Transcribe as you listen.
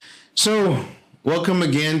So, welcome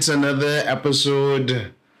again to another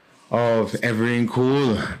episode of Erryting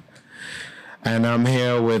Kool. And I'm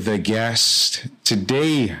here with a guest.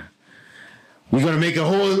 Today, we're going to make a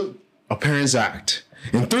whole appearance act.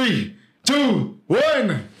 In 3, 2,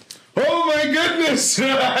 1. Oh my goodness!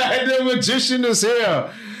 The magician is here.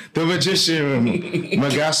 The magician,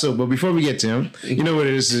 Magaso. But before we get to him, you know what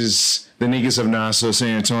it is the niggas of Nassau, St.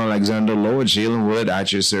 Antonio, Alexander, Lord, Jalen Wood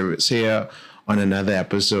at your service here on another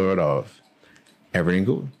episode of Erryting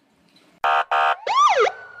Kool. Yeah,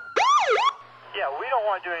 we don't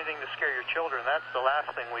want to do anything to scare your children. That's the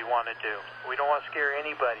last thing we want to do. We don't want to scare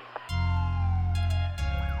anybody.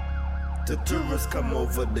 The tourists come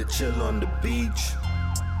over to chill on the beach,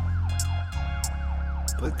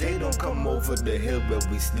 but they don't come over the hill where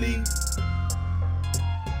we sleep.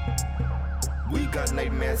 We got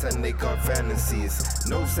nightmares and they got fantasies.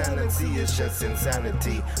 No sanity, it's just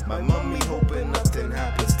insanity. My mommy hoping nothing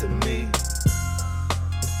happens to me.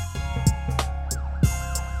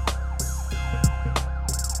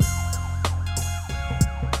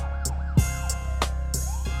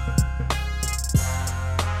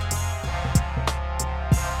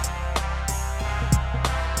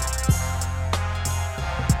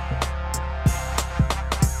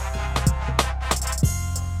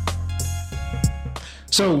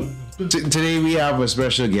 So, today we have a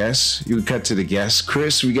special guest. You cut to the guest,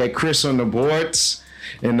 Chris. We got Chris on the boards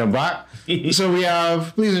in the back. So we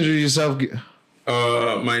have, please introduce yourself.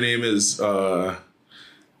 My name is Eduardo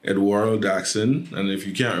Daxon, and if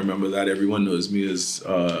you can't remember that, everyone knows me as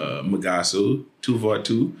Magaso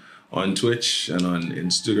 242 on Twitch and on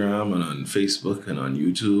Instagram and on Facebook and on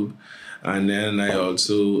YouTube. And then I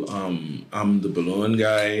also I'm the balloon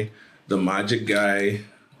guy, the magic guy.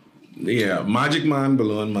 Yeah, magic man,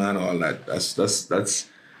 balloon man, all that. That's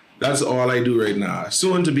all I do right now.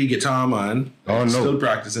 Soon to be guitar man. Oh no, still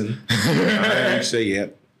practicing. I ain't say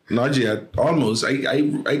yet, not yet. Almost.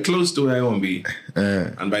 I close to where I want to be,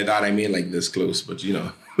 and by that I mean like this close. But you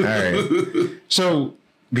know. All right. So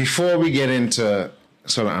before we get into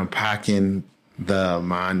sort of unpacking the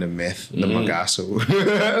man, the myth, the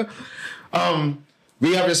Magaso,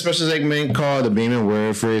 we have a special segment called the Bahamian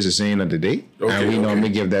word, phrase, or saying of the day. And we normally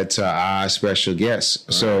give that to our special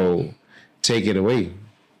guest. So take it away.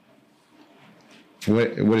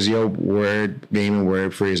 What is your word, Bahamian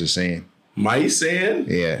word, phrase, or saying? My saying?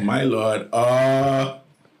 Yeah. My Lord.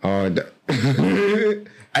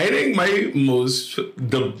 I think my most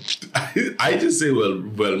I just say well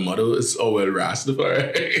motto is well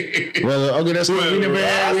Rastafari. Well, okay, that's what we never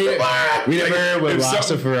heard. We never heard well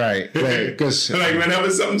Rastafari. Like whenever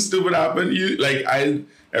something stupid happen,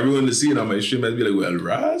 everyone to see it on my stream, I'd be like, well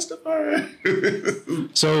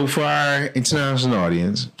Rastafari. So for our international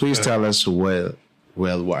audience, please tell us well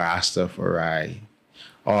Rastafari.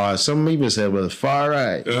 Or some people say well far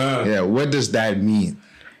right. Yeah, what does that mean?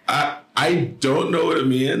 I don't know what it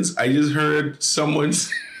means. I just heard someone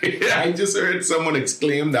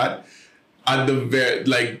exclaim that at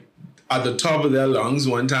the top of their lungs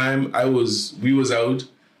one time. I was out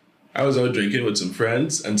drinking with some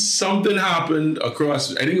friends and something happened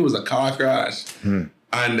across. I think it was a car crash.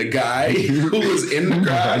 And the guy who was in the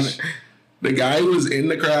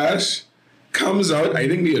crash, comes out. I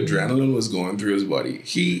think the adrenaline was going through his body.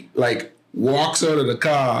 He walks out of the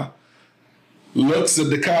car, looks at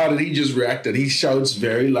the car that he just wrecked, and he shouts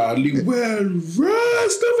very loudly, well,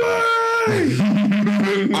 Rastafari!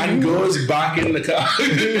 And goes back in the car.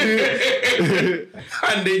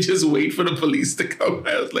 And they just wait for the police to come.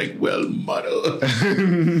 I was like, well, mother.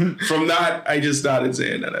 From that, I just started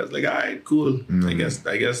saying that. I was like, all right, cool. I guess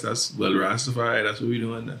that's, well, Rastafari, that's what we're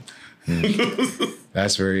doing now.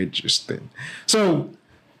 That's very interesting. So,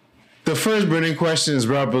 the first burning question is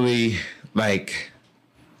probably,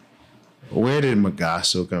 where did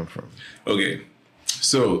Magaso come from? Okay,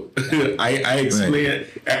 so I explain.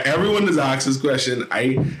 Everyone has asked this question.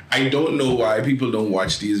 I don't know why people don't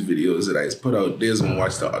watch these videos that I put out. They don't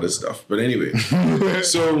watch the other stuff. But anyway,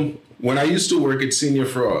 so when I used to work at Senior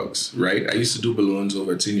Frogs, right? I used to do balloons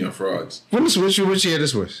over at Senior Frogs. Which year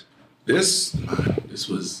this was? This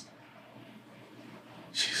was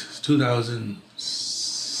 2000.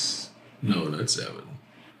 No, not 7.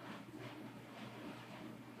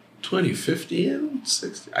 2015,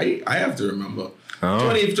 16. I have to remember.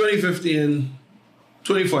 2015,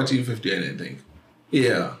 2014, 15, I think.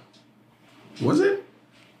 Yeah. Was it?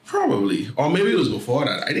 Probably. Or maybe it was before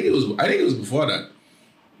that. I think it was before that.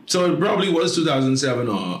 So it probably was 2007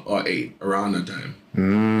 or 8, around that time.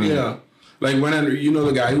 Yeah. Like when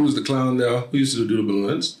the guy who was the clown there, who used to do the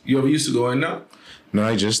balloons. You ever used to go in there? No,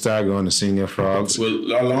 I just started going to Senior Frogs. Well,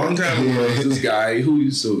 a long time ago, there was this guy who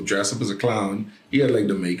used to dress up as a clown. He had like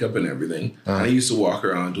the makeup and everything. And he used to walk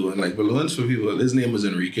around doing like balloons for people. His name was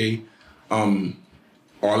Enrique.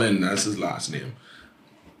 Orlin, that's his last name.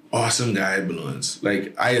 Awesome guy at balloons.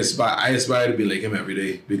 Like I aspire to be like him every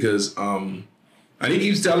day because and he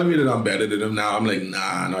keeps telling me that I'm better than him now. I'm like,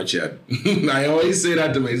 nah, not yet. I always say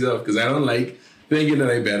that to myself because I don't like thinking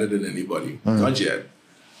that I'm better than anybody. Not yet.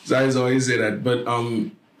 So I always say that. But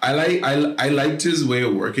I liked his way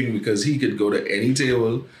of working because he could go to any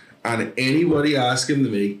table and anybody ask him to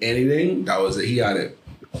make anything, that was it. He had it.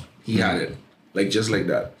 He had it. Like just like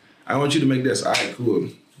that. I want you to make this. All right, cool.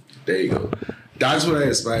 There you go. That's what I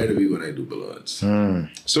aspire to be when I do balloons.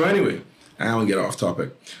 So anyway, I don't get off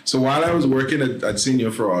topic. So while I was working at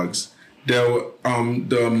Senior Frogs, the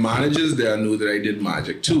managers there knew that I did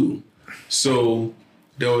magic too. So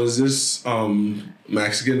there was this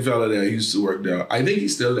Mexican fella there who used to work there. I think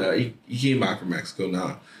he's still there. He came back from Mexico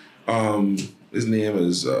now. His name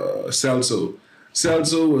is Celso.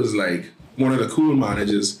 Celso was like one of the Kool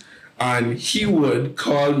managers. And he would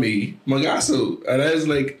call me Magaso. And I was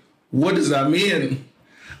like, what does that mean?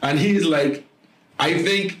 And he's like, I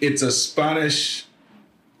think it's a Spanish,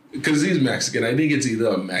 because he's Mexican. I think it's either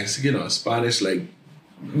a Mexican or a Spanish, like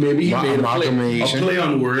maybe he made a play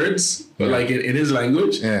on words, like in his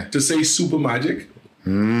language, to say super magic.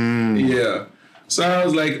 Yeah. So I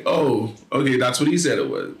was like, oh, okay, that's what he said it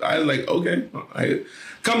was. I was like, okay. I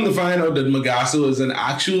come to find out that Magaso is an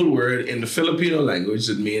actual word in the Filipino language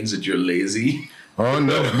that means that you're lazy. Oh,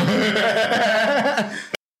 no.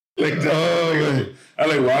 Like, oh, I'm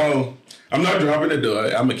like, wow. I'm not dropping it though.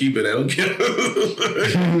 I'm gonna keep it. I don't care.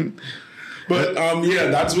 But yeah,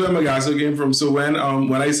 that's where Magaso came from. So when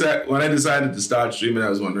I decided to start streaming, I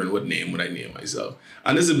was wondering what name would I name myself.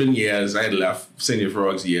 And this had been years. I had left Senior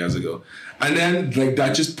Frogs years ago, and then like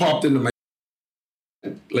that just popped into my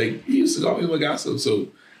like he used to call me Magaso. So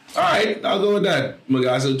all right, I'll go with that.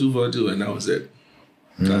 Magaso 242, and that was it.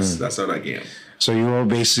 That's how that came. So you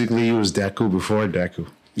was Deku before Deku.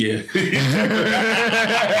 Yeah.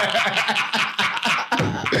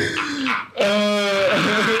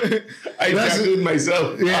 I Deku'd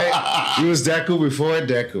myself. Yeah, you was Deku before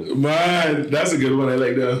Deku. Man, that's a good one. I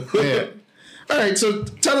like that. Yeah. All right, so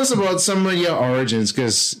tell us about some of your origins,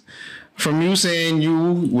 because from you saying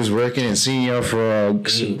you was working in Senior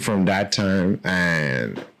Frogs from that time,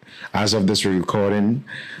 and as of this recording,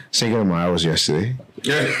 Cinco de Mayo was yesterday.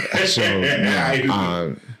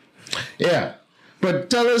 So yeah.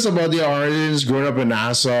 But tell us about your origins, growing up in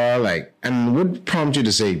Nassau, like, and what prompted you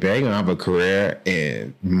to say, "Babe, I'm gonna have a career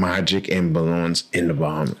in magic and balloons in the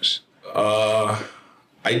Bahamas"?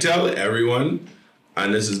 I tell everyone,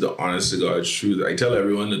 and this is the honest to God truth, I tell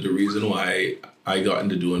everyone that the reason why I got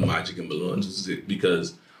into doing magic and balloons is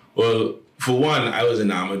because, well, for one, I was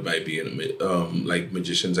enamored by being like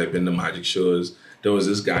magicians. I've been to magic shows. There was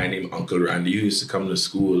this guy named Uncle Randy who used to come to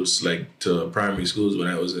schools, like to primary schools when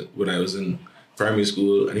I was in primary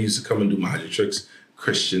school, and he used to come and do magic tricks,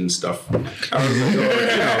 Christian stuff. I was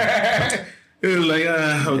like, it was like,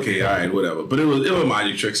 okay, all right, whatever. But it was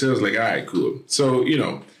magic tricks. It was like, all right, cool. So,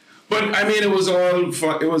 but I mean, it was all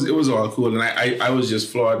fun. It was all cool, and I was just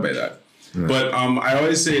floored by that. Right. But I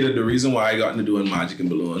always say that the reason why I got into doing magic and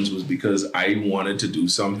balloons was because I wanted to do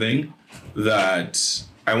something that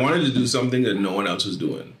no one else was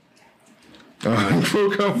doing. What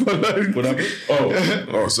up?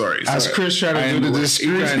 Oh, sorry. As Chris trying to do the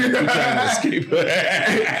discreet. Trying to escape.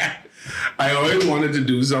 I always wanted to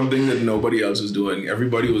do something that nobody else was doing.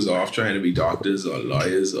 Everybody was off trying to be doctors or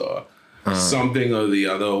lawyers or something or the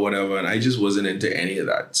other or whatever, and I just wasn't into any of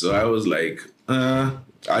that. So I was like, I'll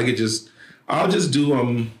just do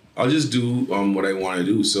what I want to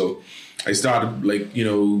do. So I started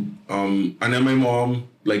and then my mom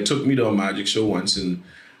took me to a magic show once, and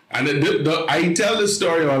I tell this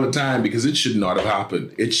story all the time because it should not have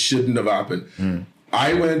happened. It shouldn't have happened.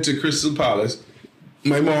 I went to Crystal Palace.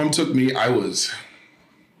 My mom took me. I was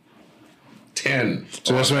 10.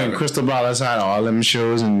 So that's when Crystal Palace had all them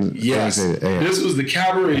shows and yes. This was the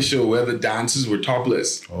cabaret show where the dancers were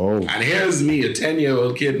topless. Oh. And here's me, a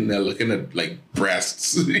 10-year-old kid, and they're looking at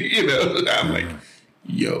breasts. I'm like,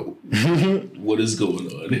 yo, what is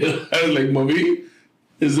going on? I was like, Mommy,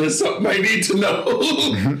 is there something I need to know?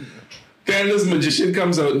 Then this magician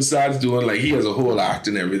comes out and starts doing he has a whole act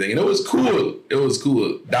and everything. And it was cool.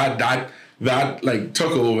 That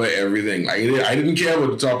took over everything. I didn't care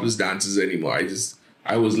about the topless dances anymore.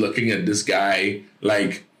 I was looking at this guy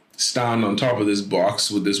stand on top of this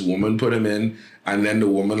box with this woman put him in, and then the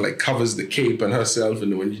woman covers the cape and herself,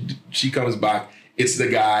 and when she comes back, it's the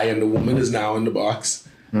guy and the woman is now in the box.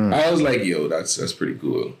 I was like, yo, that's pretty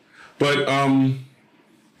cool. But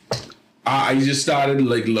I just started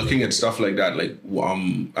like looking at stuff like that, like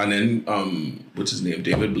and then what's his name,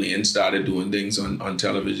 David Blaine, started doing things on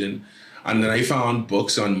television, and then I found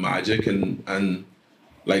books on magic and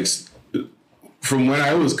like from when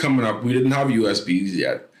I was coming up, we didn't have USBs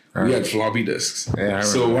yet. We had floppy disks. Yeah,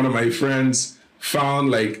 so one of my friends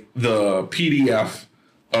found like the PDF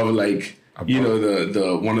of like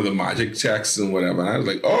the one of the magic texts and whatever, and I was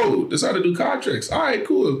like, oh, this is how to do card tricks. All right,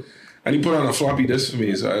 cool. And he put on a floppy disk for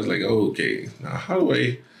me. So I was like, oh, okay, now how do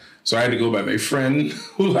I? So I had to go by my friend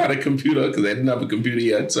who had a computer because I didn't have a computer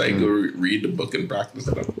yet. So I go read the book and practice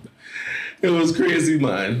stuff. It was crazy,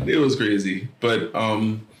 man. It was crazy. But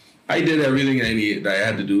I did everything that I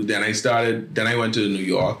had to do. Then I went to New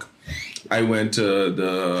York. I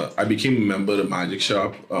became a member of the magic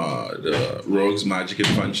shop, the Rogues Magic and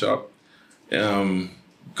Fun Shop. That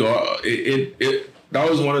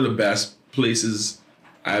was one of the best places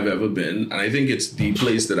I've ever been, and I think it's the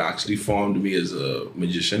place that actually formed me as a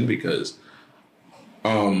magician because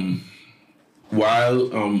while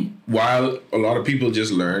a lot of people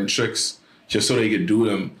just learn tricks just so they could do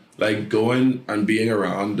them, like going and being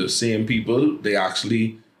around the same people, they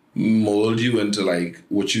actually mold you into like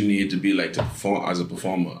what you need to be like to perform as a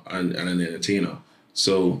performer and an entertainer.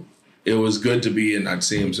 So it was good to be in that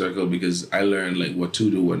same circle because I learned like what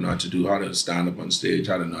to do, what not to do, how to stand up on stage,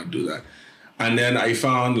 how to not do that. And then I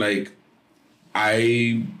found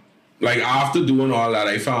after doing all that,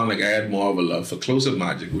 I found like I had more of a love for close-up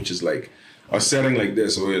magic, which is like a setting like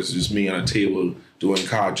this where it's just me on a table doing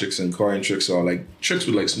card tricks and coin tricks or like tricks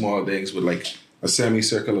with like small things with like a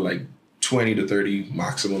semicircle of like 20 to 30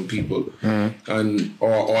 maximum people. And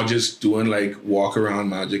or just doing like walk around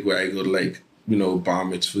magic where I go to like, bar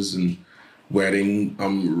mitzvahs and wedding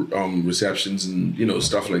receptions and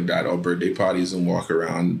stuff like that, or birthday parties and walk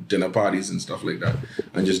around dinner parties and stuff like that,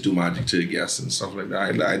 and just do magic to the guests and stuff like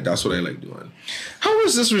that. That's what I like doing. How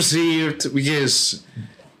was this received? Because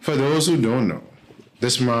for those who don't know,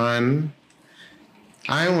 this man,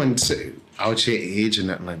 I wouldn't say out your age or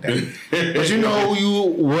nothing like that, but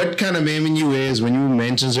what kind of man you is when you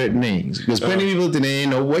mention certain things. Because plenty of people today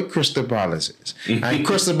know what Crystal Palace is, and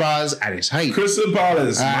Crystal Palace at its height. Crystal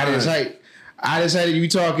Palace at its height. I decided you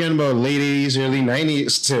talking about late 80s, early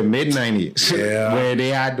 90s to mid 90s, where they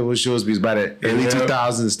had those shows because by the early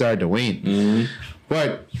 2000s started to wane.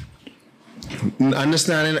 But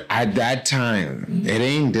understanding at that time, it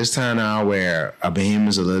ain't this time now where a Bahamian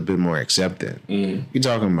is a little bit more accepted. You're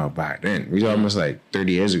talking about back then. We're talking about like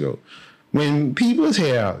 30 years ago. When people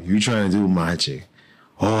hear you trying to do magic,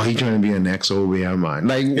 oh, he trying to be a next OBM man.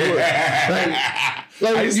 Like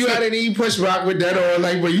you had any pushback with that, or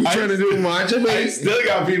like, but you trying to do magic? I still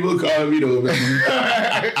got people calling me though, man.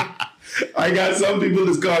 I got some people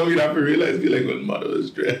that's calling me that for real. I be like, well, mother is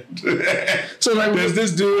dread. So like, there's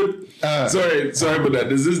this dude. Sorry about that.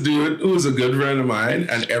 There's this dude who's a good friend of mine,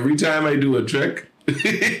 and every time I do a trick, you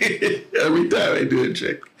always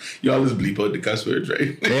bleep out the cuss words,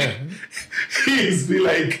 right? Yeah. He's be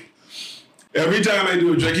like, every time I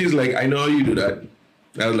do a trick, he's like, I know how you do that.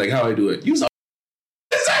 I was like, how I do it? You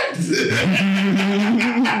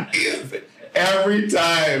every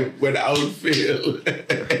time without fail.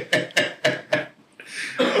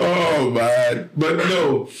 Oh man, but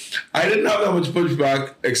no, I didn't have that much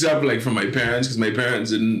pushback except like from my parents because my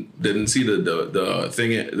parents didn't see the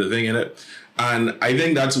thing in it, and I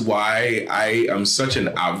think that's why I am such an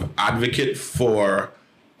advocate for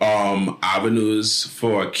avenues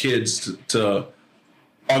for kids to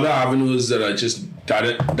other avenues that are just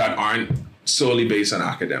that aren't solely based on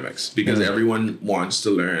academics, because everyone wants to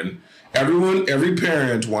learn. Every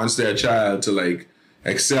parent wants their child to like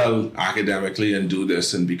excel academically and do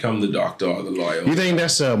this and become the doctor or the lawyer. You think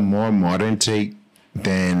that's a more modern take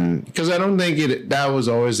than, because I don't think that was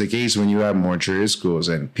always the case when you have more trade schools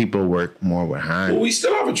and people work more with hand. Well, we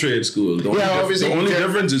still have a trade school. The only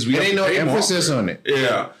difference is we have to no pay emphasis more on it.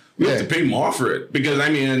 Yeah, we have to pay more for it because I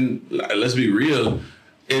mean, let's be real.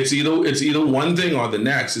 It's either one thing or the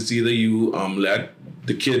next. It's either you let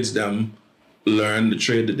the kids them learn the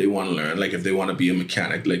trade that they want to learn. Like if they want to be a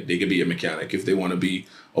mechanic, like they could be a mechanic. If they want to be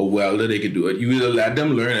a welder, they could do it. You either let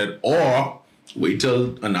them learn it or wait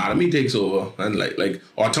till anatomy takes over and like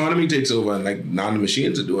autonomy takes over and like now the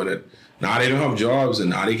machines are doing it. Now they don't have jobs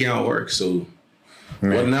and now they can't work. So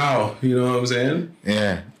what now? You know what I'm saying?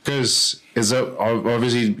 Yeah, because it's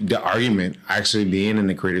obviously the argument actually being in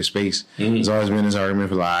the creative space. There's always been this argument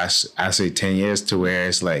for the last, I say 10 years to where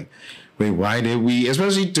it's like, wait, why did we,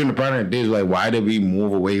 especially during the pandemic days, like why did we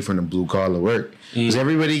move away from the blue collar work? Because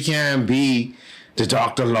everybody can't be the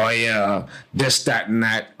doctor, lawyer, this, that, and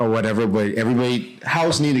that, or whatever. But everybody,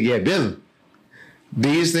 house need to get built.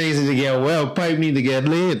 These things need to get well. Pipe need to get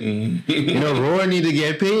lit. Mm-hmm. Road need to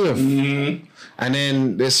get paved. Mm-hmm. And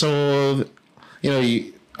then this whole,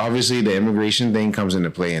 obviously the immigration thing comes into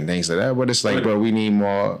play and things like that. But it's like, bro, we need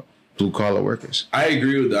more blue collar workers. I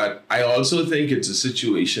agree with that. I also think it's a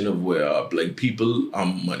situation of where like people are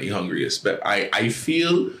money hungry. I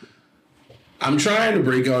feel I'm trying to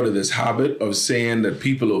break out of this habit of saying that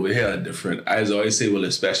people over here are different. I always say, well,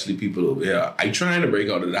 especially people over here. I'm trying to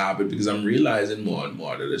break out of the habit because I'm realizing more and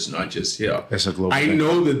more that it's not just here. It's a global I thing.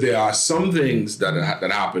 know that there are some things that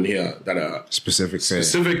happen here that are specific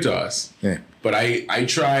to us. Yeah. But I'm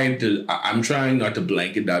trying not to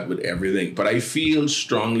blanket that with everything. But I feel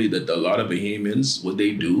strongly that a lot of Bahamians, what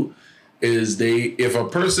they do is if a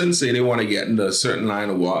person say they want to get into a certain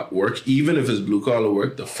line of work, even if it's blue collar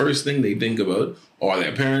work, the first thing they think about or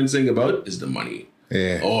their parents think about is the money.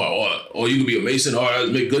 Yeah. Or you can be a mason. Or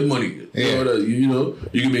that's make good money. Yeah. You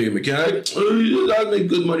can be a mechanic. That'll make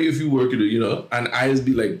good money if you work it. And I just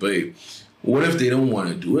be like, babe, what if they don't want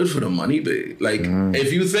to do it for the money, babe? Like,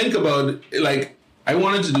 if you think about it, like, I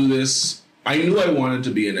wanted to do this. I knew I wanted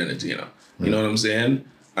to be an entertainer. You know what I'm saying?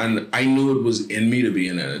 And I knew it was in me to be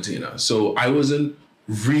an entertainer. So I wasn't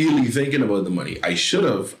really thinking about the money. I should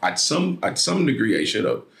have. At some degree, I should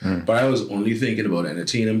have. But I was only thinking about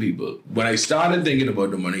entertaining people. When I started thinking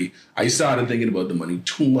about the money, I started thinking about the money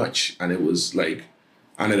too much. And it was like,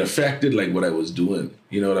 and it affected like what I was doing.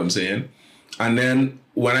 You know what I'm saying? And then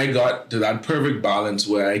when I got to that perfect balance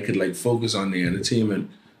where I could like focus on the entertainment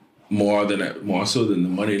more so than the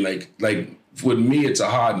money, like with me, it's a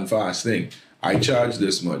hard and fast thing. I charge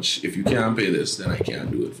this much. If you can't pay this, then I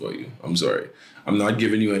can't do it for you. I'm sorry. I'm not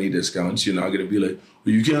giving you any discounts. You're not going to be like,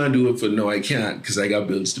 well, you can't do it for, no, I can't because I got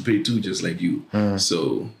bills to pay too, just like you.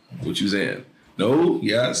 So what you saying? No,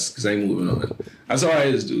 yes, because I'm moving on. That's how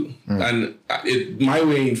I just do. And my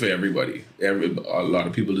way ain't for everybody. A lot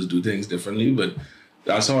of people just do things differently, but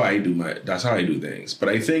that's how I do things. But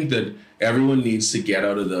I think that everyone needs to get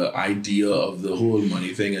out of the idea of the whole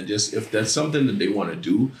money thing and just, if that's something that they want to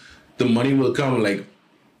do, the money will come. Like,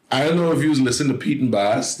 I don't know if you listen to Pete and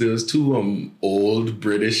Bass. There's two old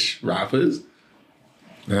British rappers.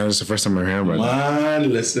 Yeah, that's the first time I'm hearing about that.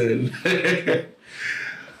 Man, listen.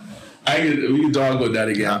 We can talk about that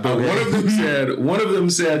again. But one of them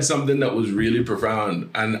said something that was really profound,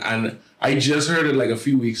 and I just heard it like a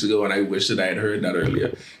few weeks ago, and I wish that I had heard that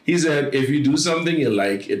earlier. He said, if you do something you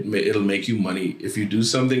like, it'll make you money. If you do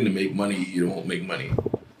something to make money, you won't make money.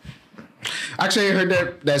 Actually, I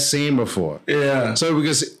heard that saying before. Yeah. So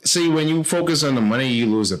because, see, when you focus on the money, you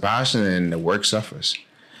lose the passion and the work suffers.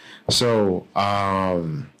 So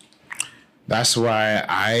that's why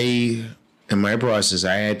in my process,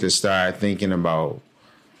 I had to start thinking about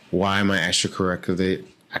why my extracurricular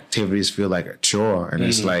activities feel like a chore. And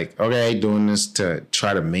it's like, okay, doing this to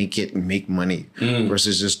try to make it and make money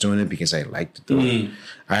versus just doing it because I like to do it.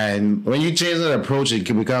 And when you change that approach, it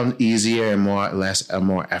can become easier and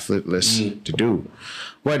more effortless to do.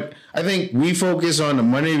 But I think we focus on the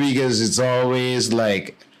money because it's always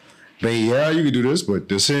like, but yeah, you can do this, but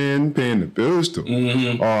this ain't paying the bills too.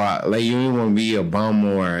 Or like you don't want to be a bum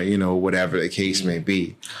or, whatever the case may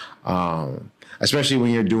be. Especially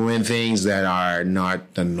when you're doing things that are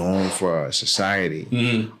not the norm for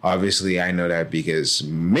society. Obviously, I know that because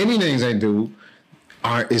many things I do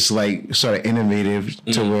it's like sort of innovative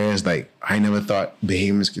to where it's like I never thought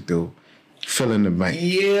Bahamians could do. Fill in the blank.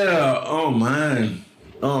 Yeah. Oh man.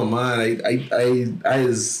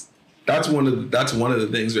 That's one of the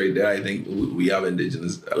things right there. I think we have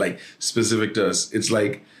indigenous, like specific to us. It's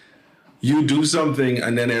like you do something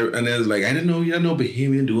and then it's like, I didn't know you had no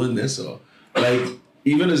Bahamian doing this, or like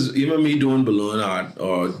even me doing balloon art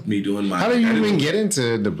or me doing magic. How do you even get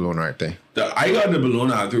into the balloon art thing? I got the balloon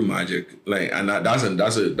art through magic, like, and that's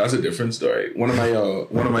a different story. One of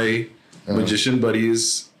my magician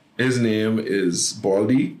buddies, his name is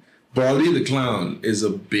Baldy. Baldy the clown is a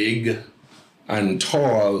big and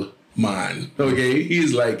tall man. Okay,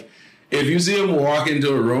 he's like, if you see him walk into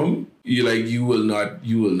a room, you will not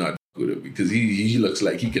go to, because he looks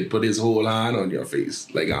like he could put his whole hand on your face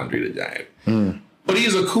like Andre the Giant. But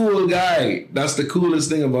he's a cool guy. That's the coolest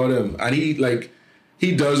thing about him, and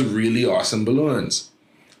he does really awesome balloons.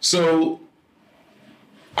 So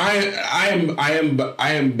I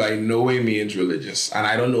am by no way means religious, and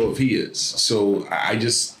I don't know if he is. So I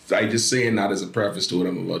just saying that as a preface to what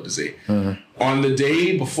I'm about to say. On the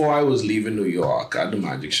day before I was leaving New York at the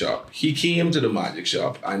magic shop, he came to the magic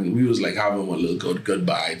shop and we was like having a little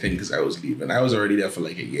goodbye thing because I was leaving. I was already there for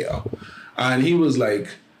like a year, and he was like,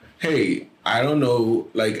 "Hey, I don't know,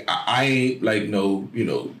 like, I ain't, like, no, you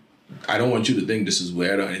know, I don't want you to think this is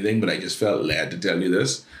weird or anything, but I just felt led to tell you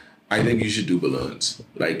this. I think you should do balloons.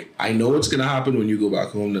 Like, I know what's going to happen when you go back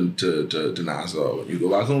home to Nassau. When you go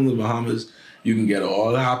back home to the Bahamas, you can get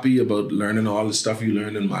all happy about learning all the stuff you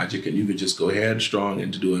learned in magic, and you can just go headstrong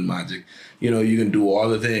into doing magic. You know, you can do all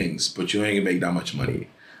the things, but you ain't going to make that much money.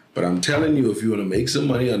 But I'm telling you, if you want to make some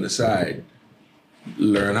money on the side,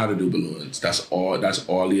 learn how to do balloons. That's all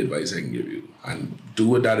the advice I can give you. And do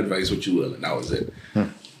with that advice what you will, and that was it.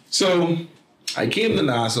 So I came to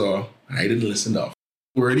Nassau, and I didn't listen to a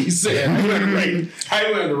word he said.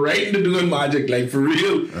 I went right into doing magic, like, for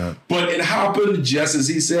real. But it happened just as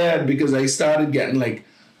he said, because I started getting, like,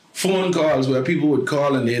 phone calls where people would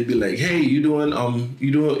call and they'd be like, "Hey, you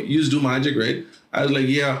do magic, right?" I was like,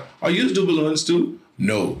 "Yeah." "Oh, you do balloons too?"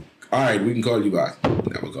 "No." "All right, we can call you back."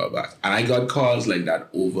 Never called back. And I got calls like that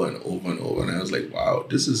over and over and over. And I was like, wow,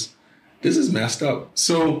 this is messed up.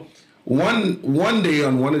 So one day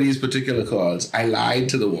on one of these particular calls, I lied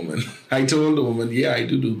to the woman. I told the woman, yeah, I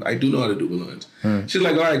do know how to do balloons. She's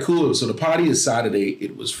like, all right, cool. So the party is Saturday.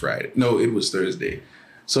 It was Friday. No, it was Thursday.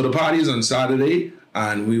 So the party is on Saturday,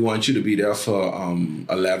 and we want you to be there for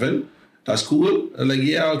 11. That's cool? I'm like,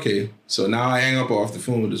 yeah, okay. So now I hang up off the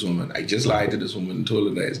phone with this woman. I just lied to this woman and told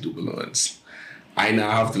her that I do balloons. I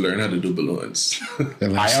now have to learn how to do balloons.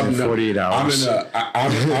 In less than 48 hours.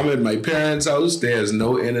 I'm at my parents' house. There's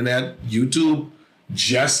no internet. YouTube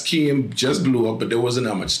just blew up, but there wasn't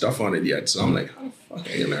that much stuff on it yet. So I'm like, how the fuck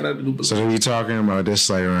I learn how to do balloons? So we talking about this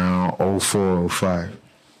like around 04, 05?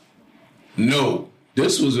 No.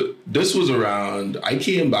 This was around, I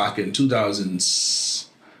came back in 2000.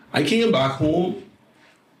 I came back home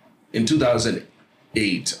in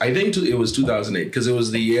 2008. I think it was 2008, because it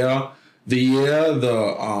was the year the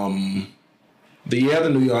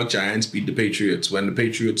New York Giants beat the Patriots, when the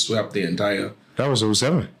Patriots swept the entire. That was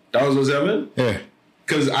 07. That was 07? Yeah.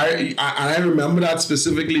 Because I remember that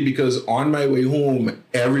specifically because on my way home,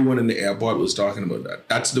 everyone in the airport was talking about that.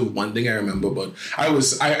 That's the one thing I remember. But I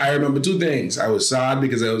remember two things. I was sad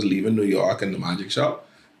because I was leaving New York and the magic shop.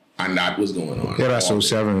 And that was going on. Yeah, that's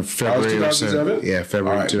 07, February 2007? Yeah,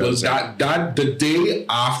 February right. 2007. That the day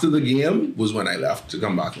after the game was when I left to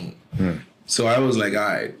come back home. So I was like, all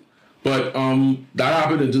right. But that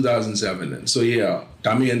happened in 2007. And so, yeah,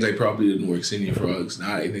 that means I probably didn't work Senior Frogs.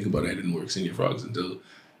 Now I think about it, I didn't work Senior Frogs until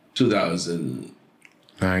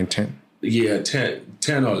 2009, 10. Yeah, 10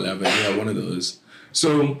 or 11. Yeah, one of those.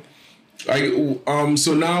 So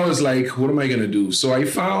so now it's like, what am I gonna do? So I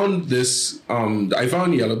found this. I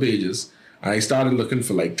found Yellow Pages, and I started looking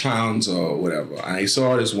for like clowns or whatever. And I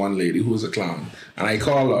saw this one lady who was a clown, and I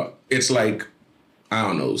call her. It's like, I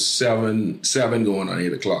don't know, 7 going on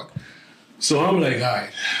 8 o'clock. So I'm like, all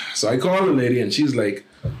right. So I call the lady, and she's like,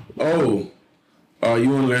 oh, you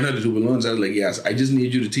want to learn how to do balloons? I was like, yes. I just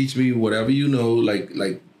need you to teach me whatever you know,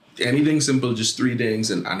 like anything simple, just 3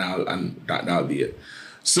 things, and that'll be it.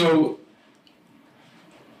 So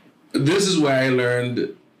this is where I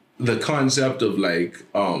learned the concept of like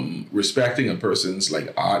respecting a person's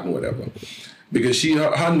like art and whatever, because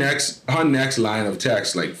her next line of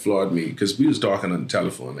text like floored me, because we was talking on the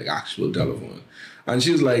telephone, like actual telephone, and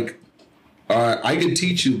she was like, I could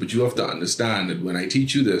teach you, but you have to understand that when I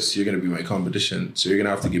teach you this, you're gonna be my competition, so you're gonna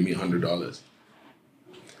have to give me $100.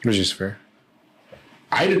 Which is fair.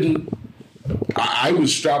 I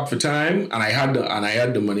was strapped for time, and I had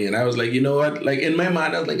the money, and I was like, you know what? Like in my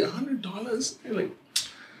mind, I was like, $100. I'm like,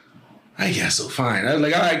 I guess so, fine. I was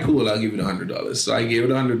like, all right, cool. I'll give you the $100. So I gave her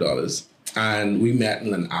the $100, and we met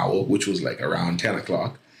in an hour, which was like around 10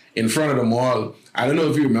 o'clock, in front of the mall. I don't know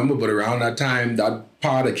if you remember, but around that time, that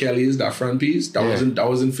part of Kelly's, that front piece, that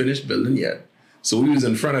wasn't finished building yet. So we was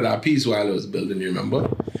in front of that piece while it was building. You remember?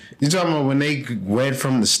 You talking about when they went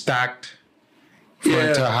from the stacked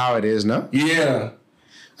to how it is now? Yeah.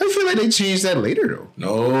 I feel like they changed that later, though.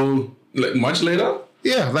 No. Like much later?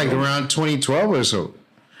 Yeah, like around 2012 or so.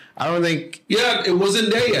 I don't think... Yeah, it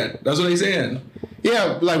wasn't there yet. That's what I'm saying.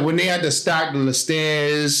 Yeah, like when they had to stack the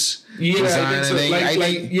stairs. Yeah, I think so.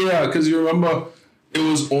 Yeah, because you remember, it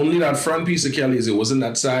was only that front piece of Kelly's. It wasn't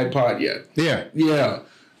that side part yet. Yeah. Yeah.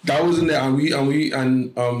 That was in there.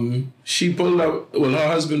 And she pulled up... Well, her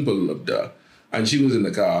husband pulled up there. And she was in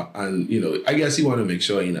the car, and I guess he wanted to make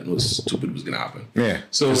sure nothing was stupid was gonna happen. Yeah.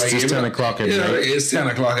 So it's 10 o'clock at night. It's 10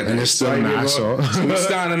 o'clock at night. And it's still Nassau. So we're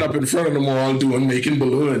standing up in front of the mall making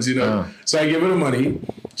balloons, So I give her the money.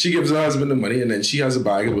 She gives her husband the money, and then she has a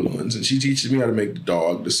bag of balloons, and she teaches me how to make the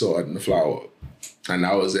dog, the sword, and the flower. And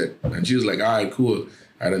that was it. And she was like, all right, cool.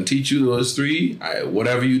 I done teach you those 3.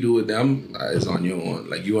 Whatever you do with them is on your own.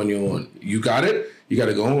 Like, you on your own. You got it? You got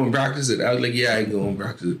to go home and practice it. I was like, yeah, I can go home and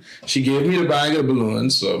practice it. She gave me the bag of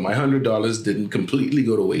balloons, so my $100 didn't completely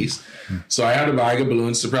go to waste. So I had a bag of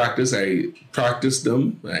balloons to practice. I practiced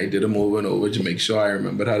them. I did them over and over to make sure I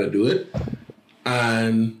remembered how to do it.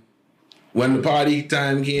 And when the party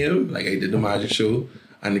time came, like I did the magic show,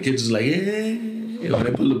 and the kids was like, yeah. When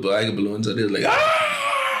I pulled the bag of balloons out, they was like,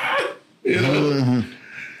 ah! You know?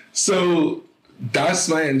 So that's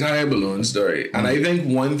my entire balloon story. And I think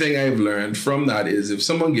one thing I've learned from that is if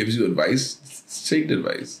someone gives you advice, take the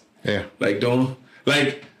advice. Yeah. Like,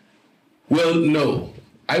 no,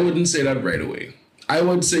 I wouldn't say that right away. I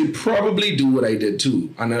would say probably do what I did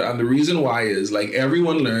too. And the reason why is, like,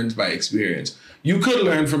 everyone learns by experience. You could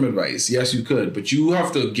learn from advice. Yes, you could. But you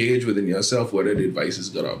have to gauge within yourself whether the advice is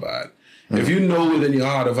good or bad. If you know within your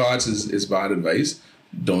heart of hearts is bad advice,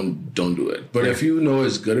 don't do it. But if you know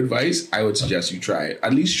it's good advice, I would suggest you try it.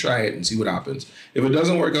 At least try it and see what happens. If it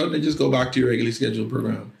doesn't work out, then just go back to your regularly scheduled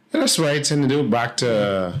program. And that's what I tend to do. Back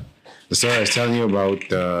to the story I was telling you about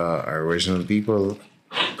the original people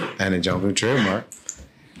and the jumping trademark.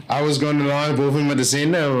 I was going along both of them at the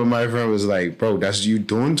same time, but my friend was like, bro, that's you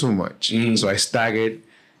doing too much. So I staggered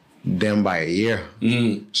them by a year.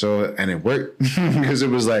 So, and it worked because it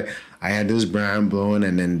was like, I had this brand blowing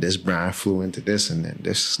and then this brand flew into this and then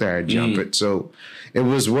this started jumping. So it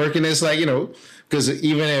was working. It's like, because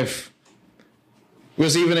even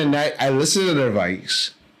in that, I listen to the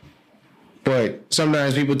advice, but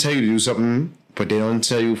sometimes people tell you to do something, but they don't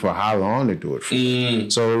tell you for how long to do it for.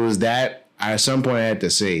 So it was that at some point I had to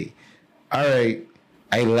say, all right,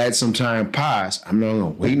 I let some time pass. I'm not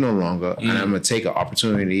going to wait no longer and I'm going to take an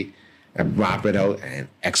opportunity and map it out and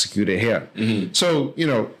execute it here. So,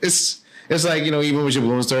 it's like, even with your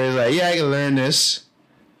balloon story, it's like, yeah, I can learn this.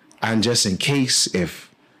 And just in case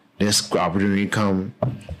if this opportunity come,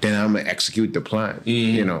 then I'm going to execute the plan,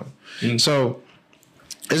 So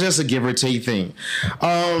it's just a give or take thing.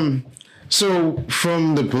 So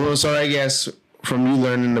from the balloon story, I guess, from you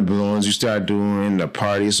learning the balloons, you start doing the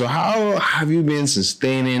party. So how have you been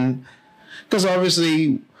sustaining? Because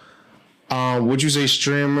obviously, would you say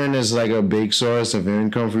streaming is like a big source of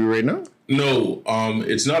income for you right now? No,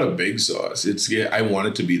 it's not a big source. I want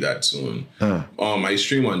it to be that soon. I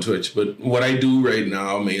stream on Twitch, but what I do right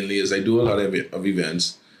now mainly is I do a lot of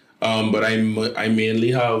events. But I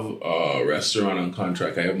mainly have a restaurant on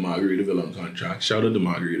contract. I have Margaritaville on contract. Shout out to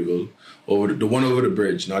Margaritaville, the one over the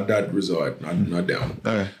bridge, not that resort, not down.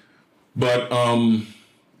 Okay. But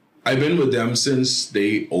I've been with them since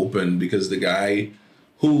they opened because the guy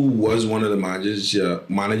who was one of the managers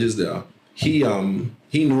there, he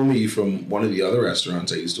knew me from one of the other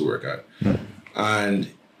restaurants I used to work at,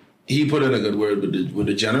 and he put in a good word with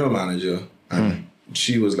the general manager, and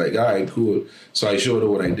she was like, all right, cool. So I showed her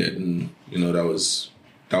what I did, and that was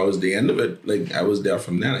the end of it. Like, I was there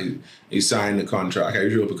from then. He signed the contract. I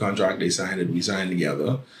drew up a contract. They signed it. We signed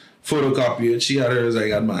together. Photocopy it. She had hers. I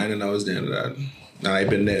got mine, and that was the end of that. And I've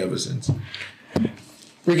been there ever since.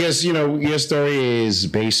 Because, your story is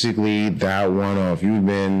basically that one of you've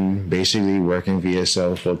been basically working for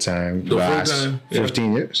yourself full time the last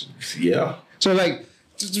 15 years. Yeah. So, like,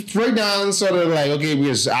 just break down sort of like, okay,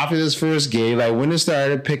 because after this first gig, like when it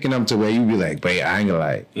started picking up to where you'd be like, babe, I ain't gonna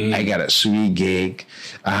lie, I got a sweet gig,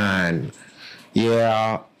 and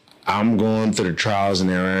yeah, I'm going through the trials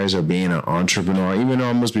and errors of being an entrepreneur, even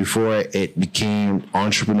almost before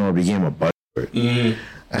entrepreneur became a buzzword.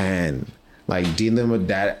 And like dealing with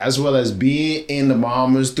that, as well as being in the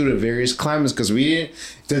Bahamas through the various climates, because the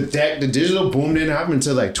digital boom didn't happen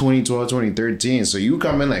until like 2012, 2013. So you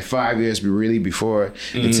come in like 5 years really before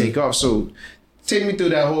it take off. So take me through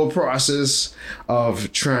that whole process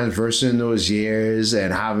of transversing those years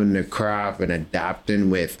and having the craft and adapting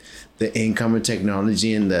with the incoming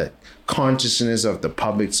technology and the consciousness of the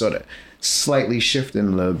public sort of slightly shifting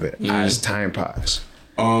a little bit as time passed.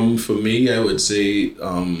 For me, I would say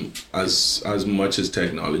as much as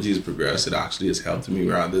technology has progressed, it actually has helped me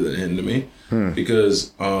rather than hinder me.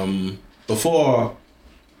 Because before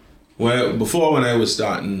when I was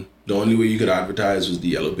starting, the only way you could advertise was the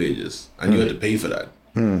yellow pages, and you had to pay for that.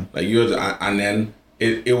 Like you had to, and then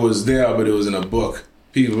it was there, but it was in a book.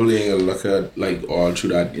 People ain't gonna look at like all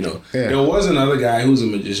through that. There was another guy who's a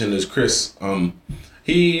magician, is Chris.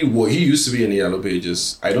 He used to be in the yellow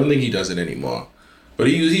pages. I don't think he does it anymore. But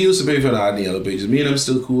he used to pay for that in the yellow pages. Me and him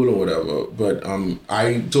still cool or whatever. But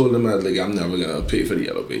I told him, I'm never going to pay for the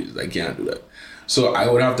yellow pages. I can't do that. So I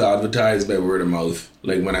would have to advertise by word of mouth,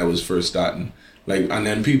 like when I was first starting. Like, and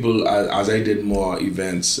then people, as I did more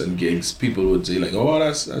events and gigs, people would say like, oh,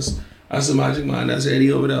 that's the Magic Man, that's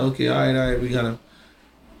Eddie over there. Okay, all right, we gotta.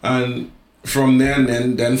 And from then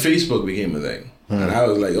Facebook became a thing, and I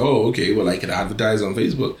was like, oh, okay, well, I could advertise on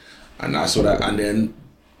Facebook, and that's what and then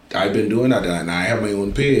I've been doing that, and I have my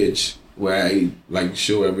own page where I like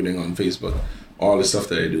show everything on Facebook, all the stuff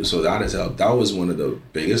that I do. So that has helped. That was one of the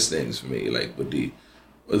biggest things for me, like with the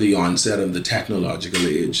onset of the technological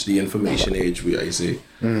age, the information age, I say,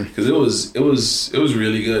 because it was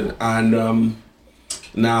really good. And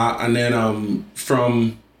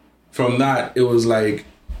from that it was like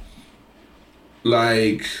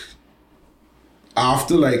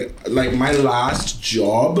after like my last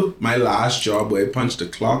job where I punched the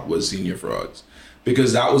clock was Senior Frogs,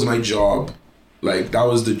 because that was my job. Like, that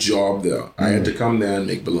was the job there. I had to come there and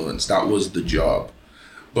make balloons. That was the job.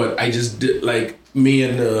 But I just did, like, me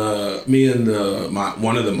and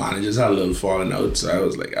one of the managers had a little falling out. So I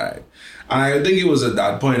was like, all right. And I think it was at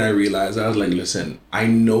that point I realized, I was like, listen, I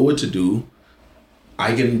know what to do.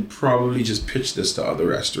 I can probably just pitch this to other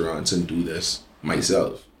restaurants and do this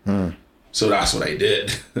myself. So that's what I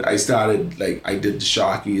did. I started, like, I did the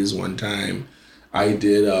Sharkies one time. I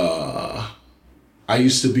did, I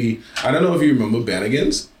used to be, I don't know if you remember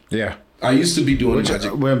Bennigan's. Yeah. I used to be doing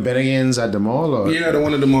magic. When Bennigan's at the mall? Or? Yeah, the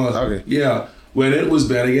one at the mall. Okay. Yeah. When it was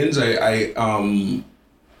Bennigan's, I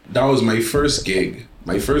that was my first gig.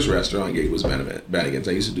 My first restaurant gig was Bennigan's.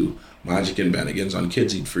 I used to do magic in Bennigan's on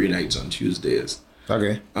Kids Eat Free nights on Tuesdays.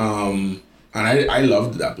 Okay. And I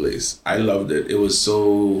loved that place. I loved it. It was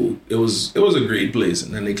a great place,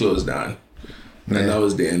 and then they closed down. And that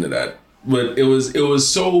was the end of that. But it was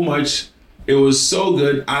so much. It was so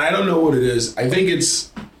good, and I don't know what it is. I think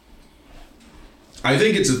it's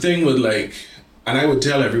a thing with, like, and I would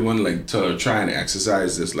tell everyone, like, to try and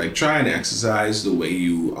exercise this. Like, try and exercise the way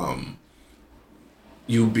you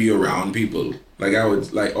be around people. Like, I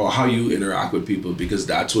would, like, or how you interact with people, because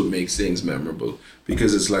that's what makes things memorable.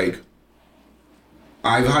 Because it's like,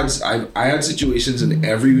 I had situations in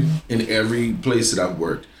every place that I've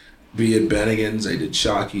worked, be it Bennigan's, I did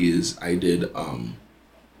Sharkies, I did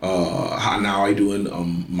now I do in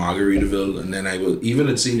Margaritaville, and then I was even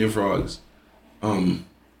at Senior Frogs. I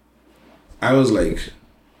was like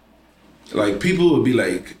people would be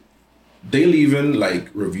like, they leaving like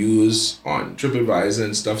reviews on TripAdvisor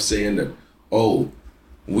and stuff saying that, oh,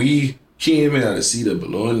 we came here to see the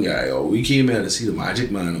balloon guy, or we came here to see the Magic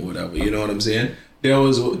Man, or whatever. You know what I'm saying? There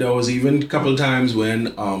was even a couple of times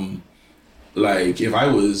when like if I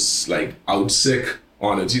was like out sick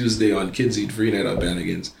on a Tuesday on Kids Eat Free night at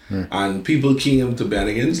Bennigan's, and people came to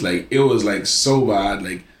Bennigan's, like, it was like so bad.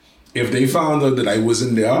 Like, if they found out that I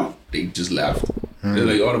wasn't there, they just left. They're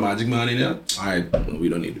like, oh, the Magic Man in there? All right, we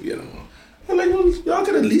don't need to be here no more. I'm like, well, y'all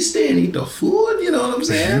can at least stay and eat the food, you know what I'm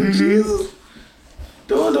saying? Jesus.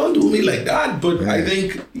 Don't do me like that. But I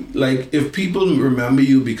think, like, if people remember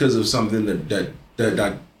you because of something that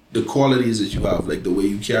the qualities that you have, like the way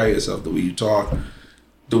you carry yourself, the way you talk,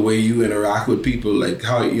 the way you interact with people, like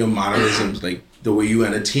how your mannerisms, like the way you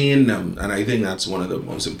entertain them. And I think that's one of the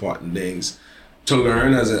most important things to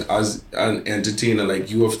learn as an entertainer. Like,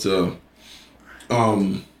 you have to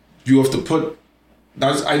put,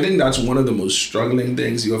 I think that's one of the most struggling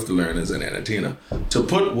things you have to learn as an entertainer, to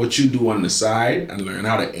put what you do on the side and learn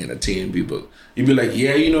how to entertain people. You'd be like,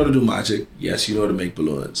 yeah, you know how to do magic. Yes, you know how to make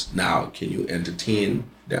balloons. Now, can you entertain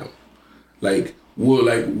them? Like, well,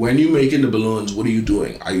 like, when you're making the balloons, what are you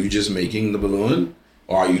doing? Are you just making the balloon?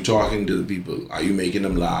 Or are you talking to the people? Are you making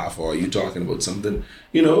them laugh? Or are you talking about something,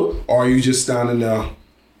 you know? Or are you just standing there?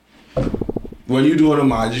 When you're doing a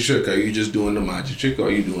magic trick, are you just doing the magic trick? Or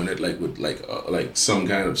are you doing it like with like some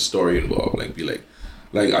kind of story involved? Like, be like,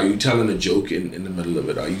 are you telling a joke in the middle of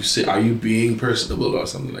it? Are you being personable or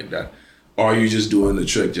something like that? Or are you just doing the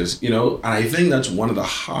trick? Just, you know? And I think that's one of the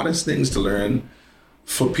hardest things to learn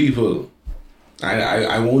for people.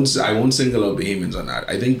 I won't single out Bahamians on that.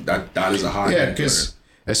 I think that is a hard thing. Yeah, because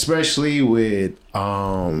especially with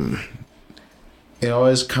it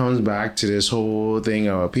always comes back to this whole thing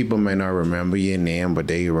of people may not remember your name, but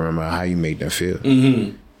they remember how you make them feel.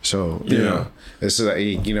 Mm-hmm. So you know, it's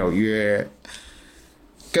like, you know, you're,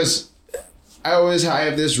 because I always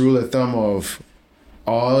have this rule of thumb of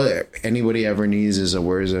all anybody ever needs is a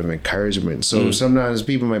words of encouragement. So sometimes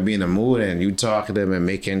people might be in a mood and you talk to them and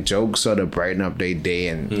making jokes sort of brighten up their day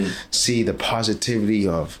and see the positivity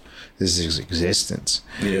of this existence.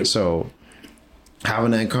 Yep. So having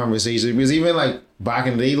that conversation, because even like back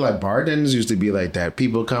in the day, like bartenders used to be like that.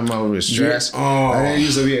 People come out with stress. Yeah. And there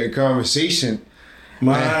used to be a conversation.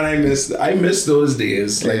 Man, I miss those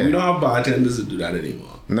days. Like, we don't have bartenders that do that anymore.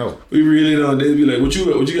 No. We really don't. They'd be like, what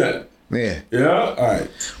you got? Yeah. Yeah? All right.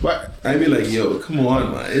 But I'd be like, yo, come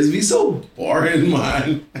on, man. It'd be so boring,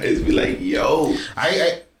 man. I'd be like, yo.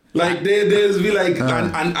 Like there's be like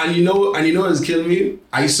and you know what's killing me?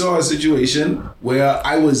 I saw a situation where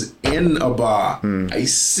I was in a bar. I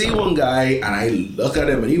see one guy and I look at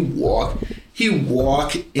him and he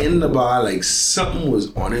walk in the bar like something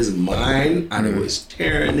was on his mind and it was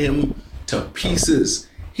tearing him to pieces.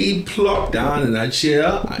 He plopped down in that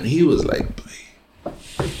chair and he was like,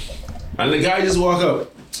 and the guy just walk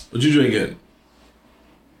up. What you drinking?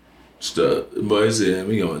 The boy said,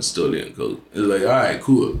 we going Stolian Coke. It's like, all right,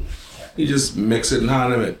 cool. He just mix it and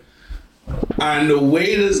hand him it. And the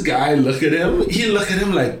way this guy look at him, he look at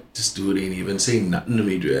him like, this dude ain't even saying nothing to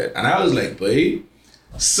me, Dread. And I was like, boy,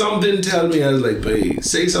 something tell me, I was like, boy,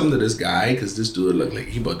 say something to this guy, because this dude look like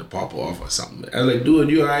he about to pop off or something. I was like, dude,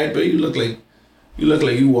 you all right, boy? You look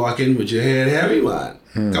like you walk in with your head heavy, man.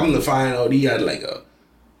 Come to find out, he had like a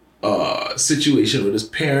situation with his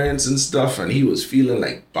parents and stuff, and he was feeling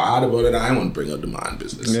like bad about it. I won't bring up the man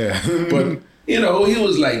business. Yeah. But you know, he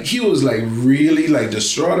was like really like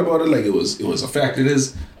distraught about it. Like it was affecting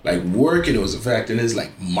his like work and it was affecting his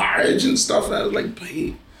like marriage and stuff. And I was like,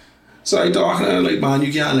 babe. So I talked to her like, man,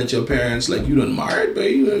 you can't let your parents like you done married,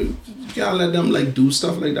 babe. You can't let them like do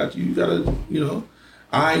stuff like that. You gotta, you know.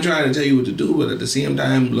 I ain't trying to tell you what to do, but at the same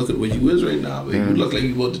time, look at where you is right now, babe. You look like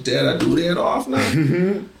you about to tear that dude head off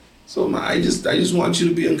now. So man, I just want you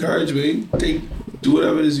to be encouraged, babe. Do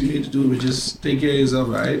whatever it is you need to do, but just take care of yourself,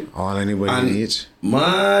 right? All anybody needs.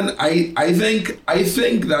 Man, I think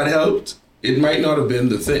that helped. It might not have been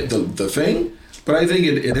the thing, but I think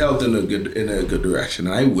it helped in a good direction.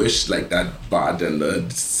 And I wish like that bartender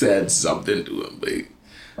said something to him, babe.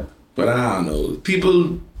 But I don't know.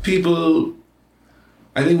 People.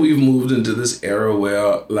 I think we've moved into this era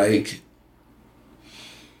where like.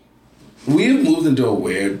 We've moved into a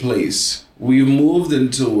weird place. We've moved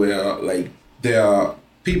into where, like, there are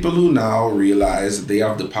people who now realize that they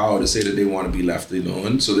have the power to say that they want to be left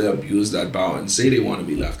alone, so they abuse that power and say they want to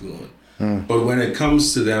be left alone. But when it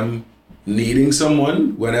comes to them needing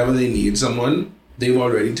someone, whenever they need someone, they've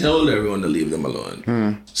already told everyone to leave them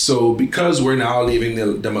alone. So because we're now leaving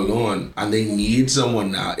them alone and they need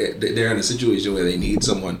someone now, they're in a situation where they need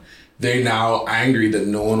someone, they're now angry that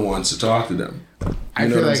no one wants to talk to them. I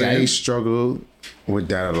feel like I struggle with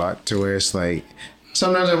that a lot, to where it's like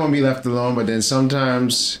sometimes I want to be left alone, but then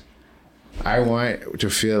sometimes I want to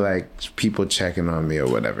feel like people checking on me or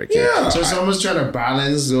whatever. Yeah, so someone's trying to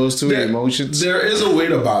balance those two emotions. There is a way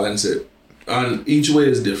to balance it, and each way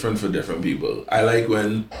is different for different people. I like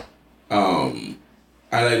when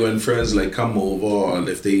friends like come over, or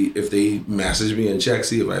if they message me and check,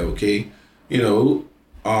 see if I'm okay, you know.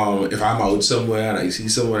 If I'm out somewhere and I see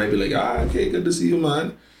someone, I'd be like, okay, good to see you,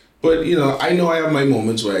 man. But you know I have my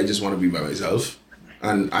moments where I just want to be by myself,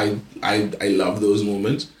 and I love those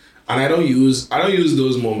moments. And I don't use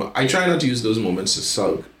those moments. I try not to use those moments to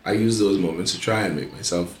sulk. I use those moments to try and make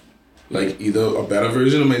myself like either a better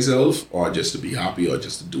version of myself, or just to be happy, or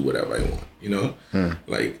just to do whatever I want. You know,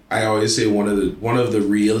 like I always say, one of the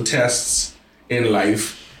real tests in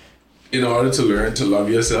life, in order to learn to love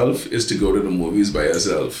yourself, is to go to the movies by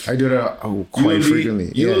yourself. I do that quite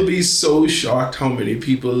frequently. You will be so shocked how many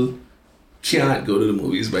people can't go to the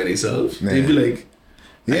movies by themselves. They'd be like,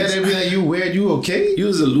 they'd be like, you weird, you okay? You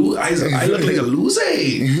was a loser. I look like a loser.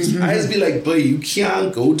 I just be like, but you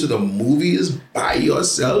can't go to the movies by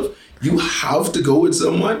yourself. You have to go with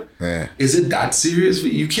someone. Yeah. Is it that serious for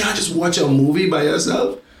you? You can't just watch a movie by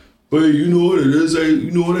yourself. But you know what it is?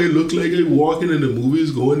 You know what I look like? I'm walking in the movies,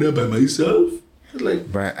 going there by myself. Like,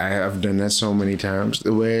 but I have done that so many times.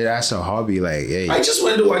 The way that's a hobby. Like, hey, I just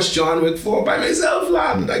went to watch John Wick 4 by myself,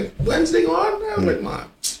 lad. Like Wednesday on. I'm like, man.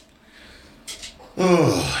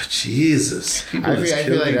 Oh Jesus! I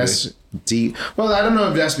feel like that's deep. Well, I don't know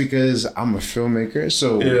if that's because I'm a filmmaker.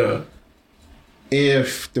 So yeah.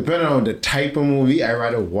 If depending on the type of movie, I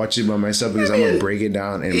rather watch it by myself because I'm gonna break it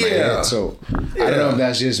down in my head. So I don't know if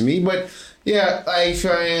that's just me, but yeah, like if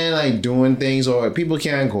I ain't like doing things, or people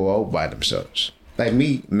can't go out by themselves. Like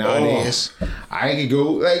me nowadays, I could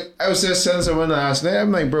go. Like I was just telling someone last night,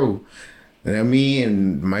 I'm like, bro, and me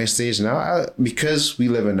and my stage now, because we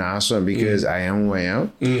live in Nassau and because I am who I am,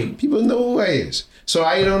 people know who I is. So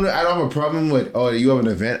I don't have a problem with, you have an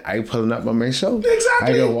event, I pulling up by myself.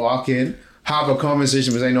 Exactly. I can walk in, have a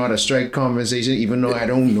conversation because I know how to strike conversation, even though I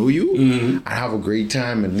don't know you. I have a great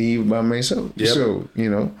time and leave by myself. Yep. So, you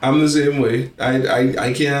know. I'm the same way.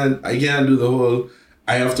 I can't do the whole,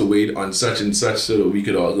 I have to wait on such and such so that we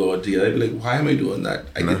could all go out together. I'd be like, why am I doing that?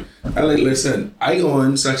 I like, listen, I go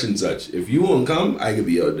on such and such. If you won't come, I could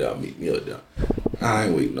be out there, meet me out there. I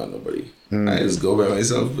ain't waiting on nobody. I just go by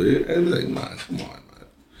myself. I'd be like, man, come on,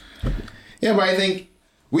 man. Yeah, but I think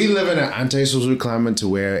we live in an antisocial climate to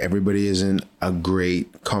where everybody isn't a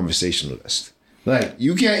great conversationalist. Like,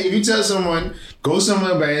 you can't, if you tell someone, go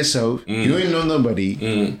somewhere by yourself, you ain't know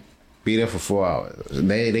nobody, be there for 4 hours.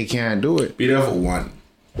 They can't do it. Be there for one.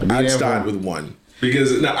 I'd start with one.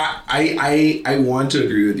 Because I want to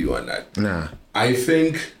agree with you on that. Nah. I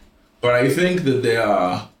think that I think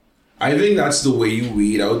that's the way you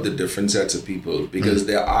weed out the different sets of people. Because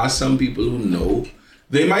there are some people who know,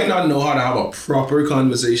 they might not know how to have a proper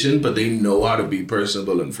conversation, but they know how to be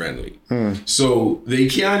personable and friendly. So they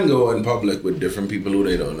can go in public with different people who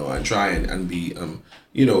they don't know and try and be,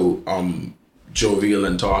 jovial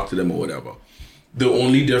and talk to them or whatever. The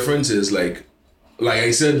only difference is like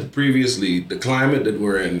I said previously, the climate that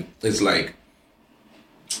we're in is like,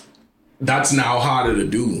 that's now harder to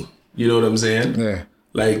do. You know what I'm saying? Yeah.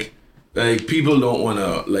 Like people don't want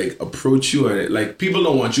to like approach you, or like people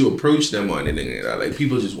don't want you to approach them or anything like that. Like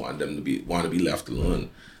people just want them to want to be left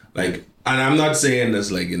alone. Like, and I'm not saying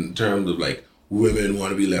this like in terms of like women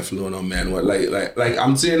want to be left alone or men what like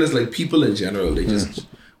I'm saying this like people in general, they just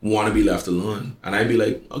want to be left alone. And I'd be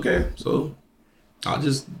like, okay, so I'll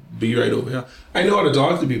just be right over here. I know how to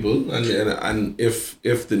talk to people, and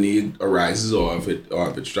if the need arises or if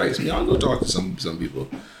it strikes me, I'll go talk to some people.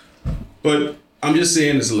 But I'm just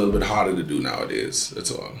saying it's a little bit harder to do nowadays.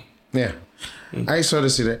 That's all. Yeah, I sort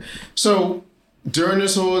of see that. So during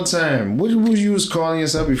this whole time, what you was calling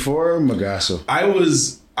yourself before Magaso? I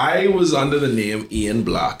was under the name Ian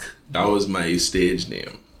Black. That was my stage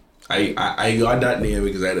name. I got that name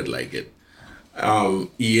because I didn't like it.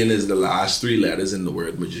 Ian is the last 3 letters in the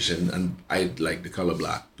word magician, and I like the color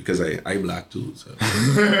black because I black too. So,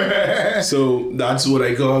 so that's what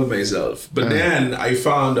I called myself. But then I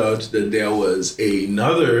found out that there was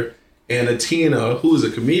another entertainer who was a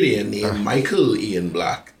comedian named Michael Ian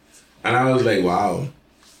Black. And I was like, wow,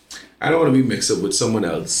 I don't want to be mixed up with someone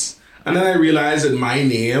else. And then I realized that my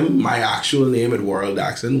name, my actual name at World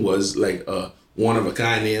Accent was like a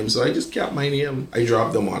one-of-a-kind name. So I just kept my name. I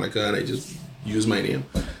dropped the moniker and I just used my name.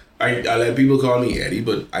 I let people call me Eddie,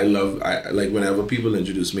 but I like whenever people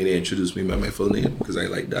introduce me, they introduce me by my full name because I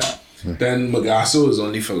like that. Then Magaso is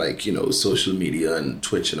only for like, social media and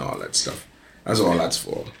Twitch and all that stuff. That's all that's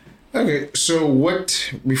for. Okay, so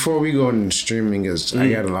before we go into streaming, is I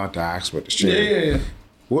got a lot to ask about the streaming. Yeah.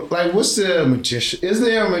 What's the magician? Is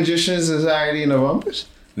there a magician society in the Bumpers?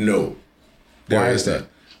 No. Why is that?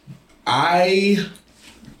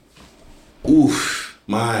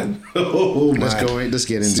 Man. Oh, man. Let's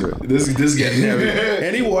get into it. This getting heavy.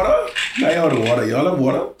 Any water? I out of water. Y'all have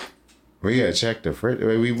water? We gotta check the fridge.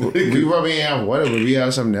 We probably ain't have water, but we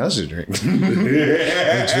have something else to drink.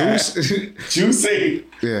 Juice? Juicy.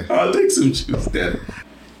 Yeah. I'll take some juice then.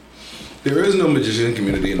 There is no magician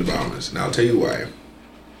community in the Bahamas, and I'll tell you why.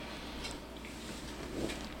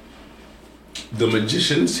 The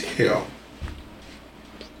magicians here,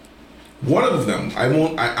 one of them, I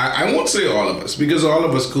won't say all of us, because all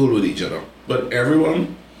of us cool with each other, but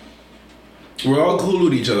everyone, we're all cool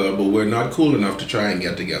with each other, but we're not cool enough to try and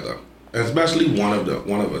get together. Especially one of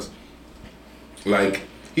us. Like,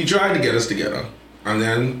 he tried to get us together, and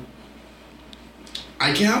then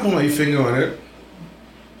I can't put my finger on it,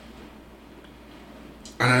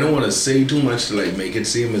 and I don't want to say too much to like make it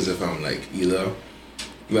seem as if I'm like either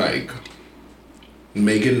like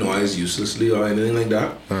making noise uselessly or anything like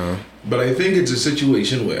that. But I think it's a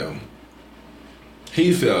situation where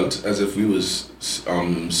he felt as if we was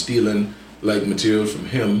stealing like material from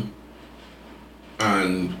him,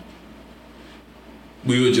 and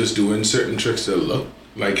we were just doing certain tricks that look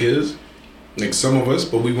like his, like some of us,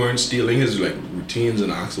 but we weren't stealing his like routines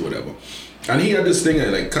and acts or whatever. And he had this thing of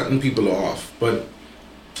like cutting people off. But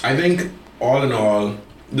I think all in all,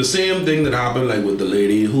 the same thing that happened like with the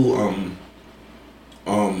lady who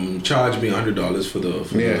charged me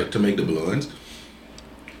 $100 to make the balloons.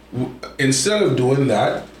 Instead of doing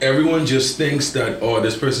that, everyone just thinks that, oh,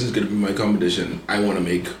 this person's gonna be my competition. I want to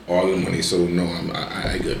make all the money, so no,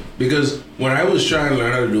 I good. Because when I was trying to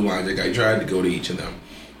learn how to do magic, I tried to go to each of them,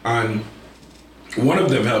 and one of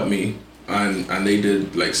them helped me, and they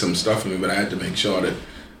did like some stuff for me, but I had to make sure that,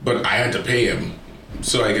 but I had to pay him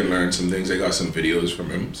so I can learn some things. I got some videos from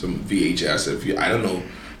him, some VHS. I don't know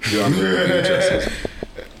if you're on VHS.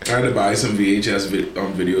 I had to buy some VHS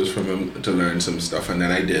videos from him to learn some stuff, and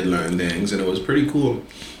then I did learn things, and it was pretty cool.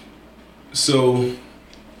 So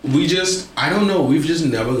I don't know, we've just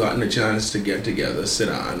never gotten a chance to get together, sit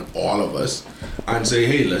down, all of us, and say,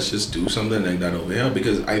 hey, let's just do something like that over here.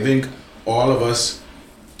 Because I think all of us,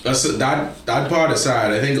 that part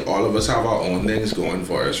aside, I think all of us have our own things going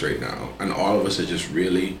for us right now. And all of us are just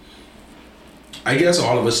really, I guess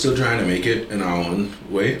all of us still trying to make it in our own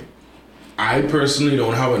way. I personally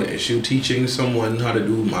don't have an issue teaching someone how to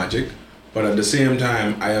do magic. But at the same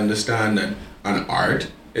time, I understand that an art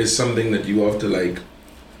is something that you have to like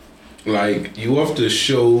you have to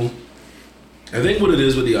show. I think what it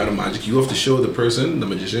is with the art of magic, you have to show the person, the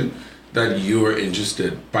magician, that you are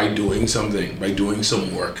interested by doing something, by doing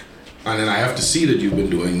some work. And then I have to see that you've been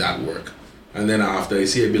doing that work. And then after I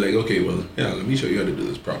see it, I'd be like, okay, well, yeah, let me show you how to do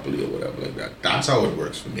this properly or whatever like that. That's how it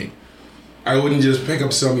works for me. I wouldn't just pick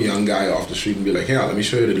up some young guy off the street and be like, hey, let me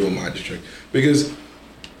show you how to do a magic trick. Because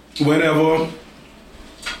whenever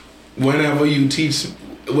you teach,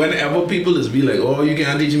 whenever people just be like, oh, you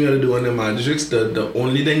can't teach me how to do any magic tricks, the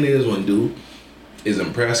only thing they just want to do is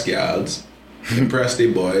impress gals, impress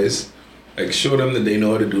their boys, like show them that they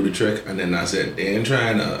know how to do the trick, and then that's it. They ain't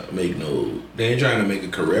trying to make a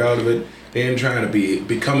career out of it. They ain't trying to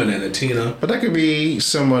become an entertainer. But that could be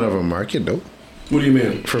somewhat of a market, though. What do you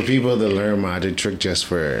mean? For people to learn magic trick just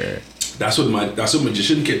for... That's what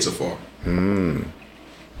magician kits are for.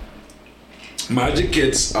 Magic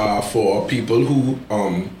kits are for people who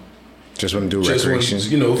just want to do recreations.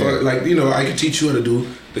 I could teach you how to do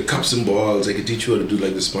the cups and balls. I could teach you how to do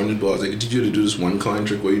like the sponge balls. I could teach you how to do this one coin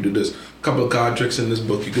trick where you do this couple of card tricks in this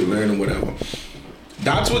book you could learn and whatever.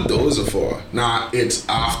 That's what those are for. Now, it's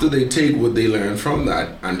after they take what they learn from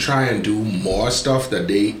that and try and do more stuff that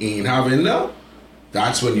they ain't have in there,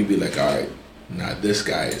 that's when you be like, all right, now this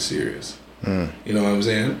guy is serious. You know what I'm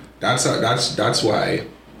saying? That's why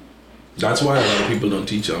a lot of people don't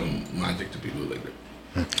teach magic to people like that.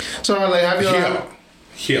 So, like, have you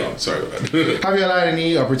sorry about that. have you had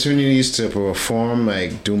any opportunities to perform,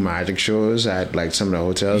 like, do magic shows at like some of the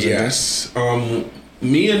hotels? Yes.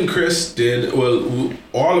 Me and Chris did. Well,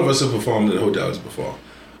 all of us have performed at hotels before.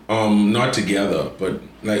 Not together, but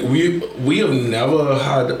like we have never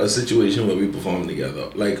had a situation where we performed together.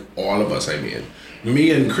 Like all of us, I mean.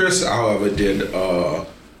 Me and Chris, however,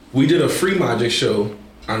 we did a free magic show,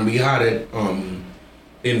 and we had it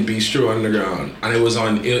in Bistro Underground, and it was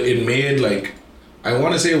on. It made like, I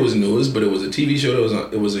want to say it was news, but it was a TV show that was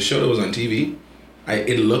on. It was a show that was on TV.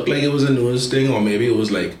 It looked like it was a news thing, or maybe it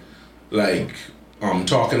was like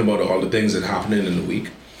talking about all the things that happened in the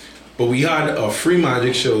week. But we had a free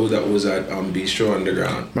magic show that was at Bistro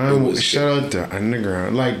Underground. Man, shout out to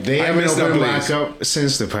Underground. Like, they haven't opened back up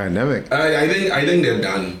since the pandemic. I think they're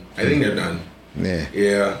done. I think they're done. Yeah.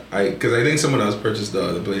 Yeah. Because I think someone else purchased the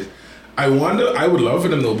other place. I would love for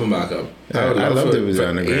them to open back up. I loved it with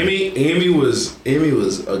Underground. Amy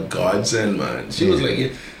was a godsend, man. She was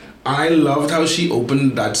like, I loved how she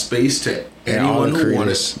opened that space to anyone who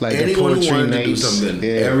wanted, like anyone who wanted to do something.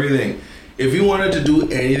 Yeah. Everything. If you wanted to do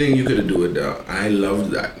anything, you could do it there. I loved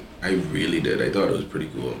that. I really did. I thought it was pretty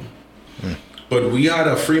cool. But we had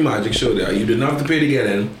a free magic show there. You didn't have to pay to get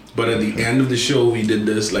in. But at the end of the show, we did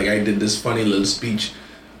this. Like, I did this funny little speech,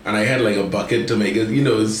 and I had like a bucket to make it,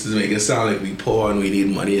 to make it sound like we poor and we need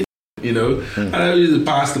money, And I would just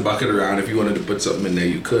pass the bucket around. If you wanted to put something in there,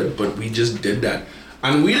 you could. But we just did that,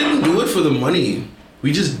 and we didn't do it for the money.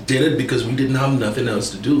 We just did it because we didn't have nothing else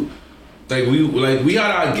to do. We had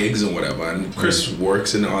our gigs and whatever, and Chris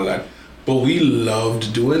works and all that, but we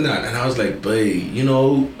loved doing that. And I was like, babe,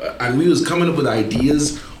 and we was coming up with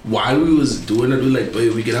ideas while we was doing it. We were like,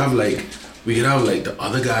 babe, we could have the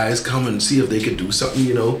other guys come and see if they could do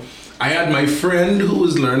something. I had my friend who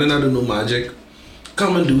was learning how to do magic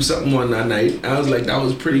come and do something on that night. I was like, that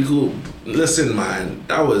was pretty cool. Listen, man,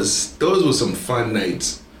 those were some fun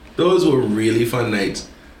nights. Those were really fun nights.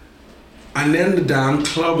 And then the damn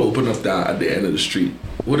club opened up there at the end of the street.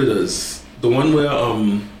 What it is? The one where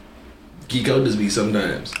Geek Out does be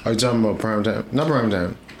sometimes. Are you talking about Prime Time? Not Prime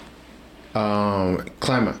Time.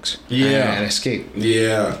 Climax. Yeah. And Escape.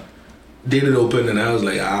 Yeah. They did open, and I was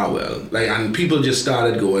like, well. And people just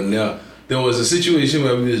started going there. There was a situation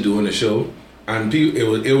where we was doing a show, and it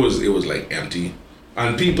was like empty.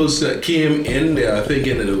 And people came in there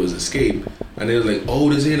thinking that it was Escape. And they was like, oh,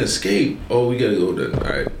 this ain't Escape. Oh, we gotta go then. All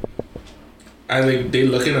right. I think they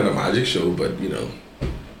looking at a magic show, but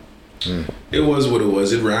it was what it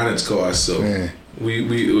was. It ran its course. So I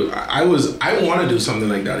want to do something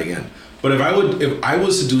like that again. But if I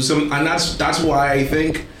was to do something, and that's why I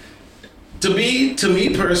think, to me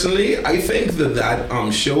personally, I think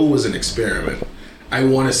that show was an experiment. I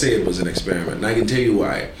want to say it was an experiment, and I can tell you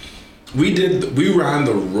why. we ran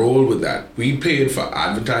the roll with that. We paid for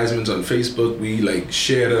advertisements on Facebook. We like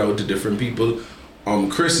shared it out to different people.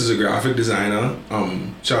 Chris is a graphic designer.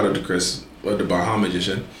 Shout out to Chris, the Bahamian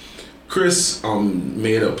magician. Chris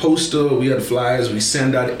made a poster. We had flyers. We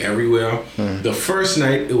sent that everywhere. The first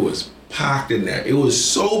night it was packed in there. It was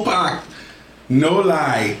so packed. No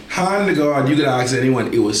lie, hand to God, you could ask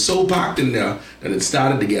anyone. It was so packed in there that it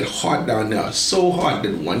started to get hot down there. So hot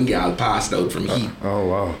that one gal passed out from heat. Oh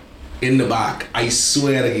wow! In the back, I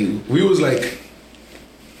swear to you, we was like,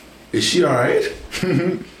 "Is she all right?"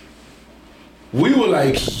 We were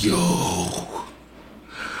like, "Yo."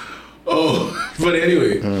 Oh, but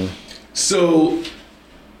anyway, so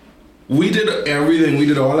we did everything. We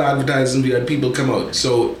did all the advertising. We had people come out.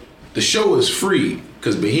 So the show was free.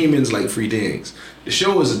 Because Bahamians like free things. The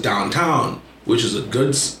show was downtown, which was a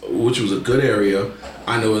good area,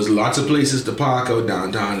 and there was lots of places to park out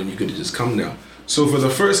downtown, and you could just come there. So for the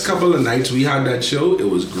first couple of nights we had that show, it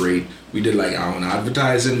was great. We did like our own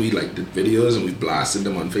advertising, we like did videos, and we blasted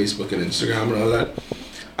them on Facebook and Instagram and all that.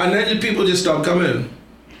 And then people just stopped coming.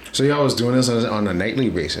 So y'all was doing this on a nightly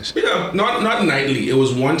basis? Yeah, not nightly. It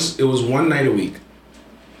was one night a week.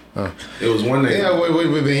 It was one night. Yeah,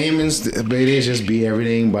 with Bahamians, they just be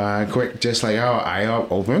everything by quick, just like how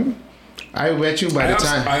IHOP open. I bet you by the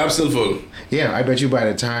time IHOP still full. Yeah, I bet you by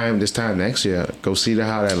the time this time next year, go see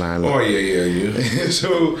how that line looks. Oh yeah.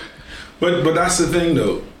 So, but that's the thing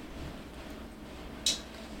though.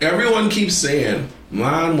 Everyone keeps saying,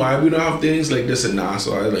 "Man, why we don't have things like this in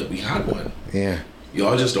Nassau?" I was like, we had one. Yeah.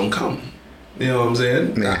 Y'all just don't come. You know what I'm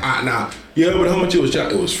saying? Yeah. But how much it was?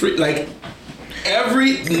 It was free. Like.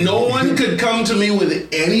 No one could come to me with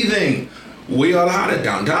anything. We all had it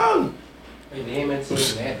downtown. You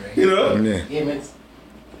know? Yeah.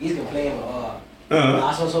 He's complaining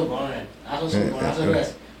that's so boring. That's so boring. That's so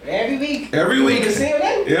best. Every week. The same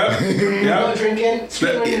thing? Yeah. Drinking,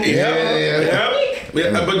 screaming.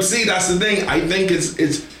 Yeah. But see, that's the thing. I think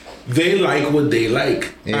it's they like what they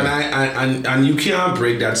like, and you can't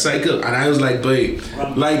break that cycle. And I was like, babe, we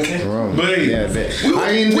had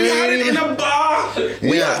it in a bar.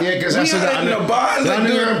 Because that's in the bar.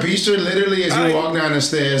 London Bistro, literally, as you walk down the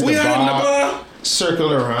stairs, the bar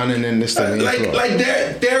circle around, and then this thing.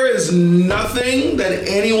 There is nothing that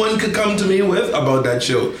anyone could come to me with about that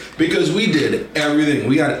show, because we did everything.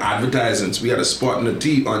 We had advertisements. We had a spot on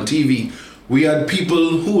TV. We had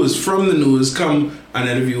people who was from the news come and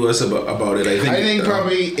interview us about it. I think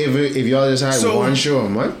probably if y'all just had one show a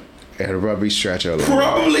month, it'll probably stretch out a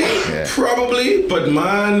lot. Probably. But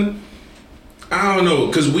man, I don't know,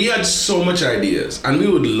 because we had so much ideas, and we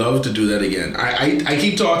would love to do that again. I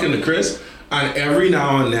keep talking to Chris, and every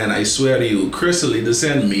now and then, I swear to you, Chris will either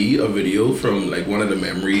send me a video from like one of the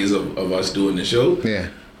memories of us doing the show,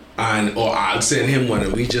 or I'll send him one,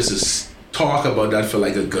 and we just talk about that for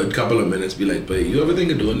like a good couple of minutes. Be like, but you ever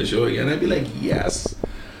think of doing the show again? I'd be like, yes,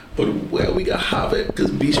 but where we gonna have it? Because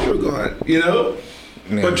Bistro gone, you know.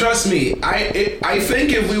 Yeah. But trust me, I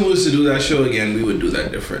think if we was to do that show again, we would do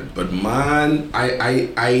that different. But man,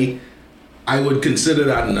 I would consider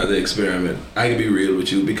that another experiment. I can be real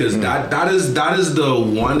with you, because that is the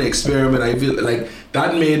one experiment I feel like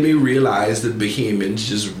that made me realize that Bahamians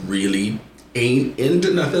just really ain't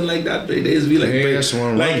into nothing like that. They just be like,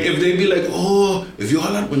 if they be like, oh, if y'all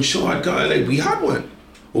had one show, I'd call it. Like, we had one.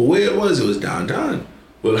 Well, where it was downtown.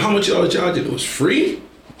 Well, how much y'all charging? It was free.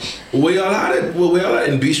 Well, where y'all had it? Well, where y'all had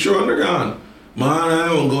it? In Bistro Underground. Man, I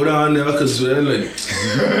don't go down there because like.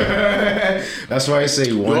 That's why I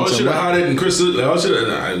say once. Y'all should have had it in Crystal. I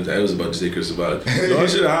was about to say Crystal Valley. Y'all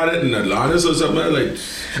should have had it in Atlantis or something like.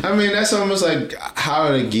 I mean, that's almost like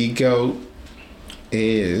how the geek out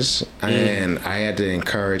is, and I had to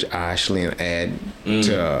encourage Ashley and Ed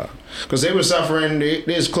to, because they were suffering. They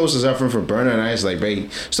was close to suffering for burnout. And I was like, babe,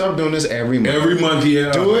 stop doing this every month. Every month,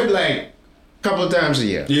 yeah. Do it like a couple of times a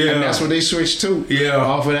year. Yeah, and that's what they switched to. Yeah.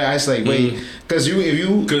 Off of that, I was like, wait, go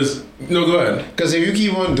ahead. Because if you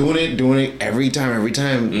keep on doing it every time,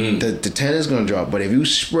 the 10 is gonna drop. But if you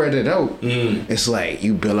spread it out, it's like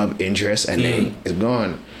you build up interest, and then it's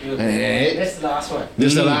gone. This is the last one.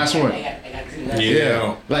 This is the last one.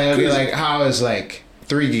 Yeah. Like how it's like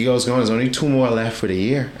 3 girls gone. There's only 2 more left for the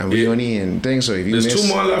year, and we only in things. So if you miss 2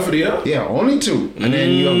 more left for the year. Yeah, only 2, and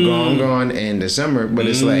then you're gone in December. But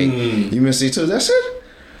it's like you miss the 2. That's it.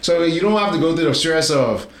 So you don't have to go through the stress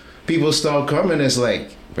of people start coming. It's like,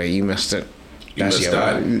 but you missed it. That's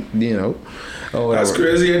your, you know. Oh, that's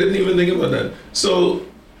crazy. I didn't even think about that. So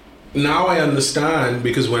now I understand,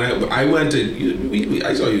 because when I went to,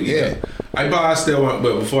 I saw you. Yeah. I passed there,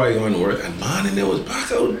 but before I go to work, and there was back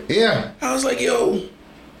out. Yeah. I was like, yo,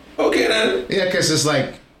 okay then. Yeah, because it's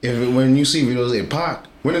like when you see videos in park,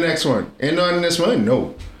 when the next one? Ain't not in this month?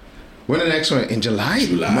 No. When the next one? In July?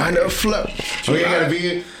 Motherfucker. Okay, gotta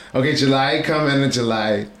be. Okay, July come and in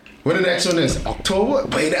July. When the next one is? October?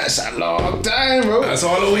 Wait, that's a long time, bro. That's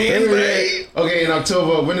Halloween, right? Okay, in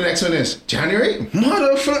October. When the next one is? January?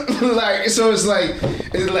 Motherfucker. Like, so it's like,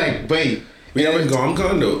 wait. We haven't gone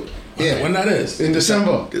condo. Yeah. When that is? In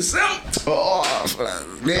December. Oh.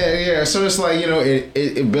 Yeah. So it's like,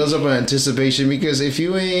 it builds up an anticipation because if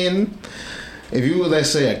you let's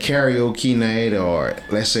say a karaoke night or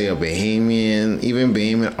let's say a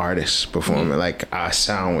Bahamian artist performing like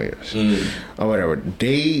sound waves or whatever,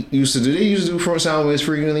 they used to do from sound waves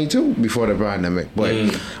frequently too before the pandemic.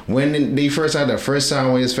 But when they first had the first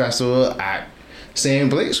sound waves festival at same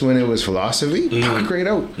place when it was philosophy, packed right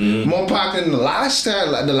out. More packed than the last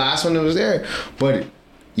time, like the last one that was there. But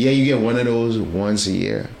yeah, you get one of those once a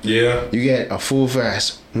year. Yeah. You get a full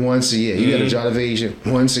fest once a year. You get a Jollification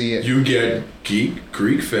once a year. You get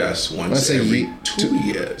Greek Fest once every 2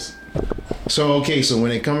 years. So when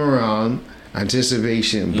they come around,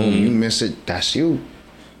 anticipation, boom, you miss it, that's you.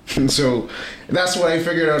 So that's what I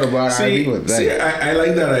figured out about I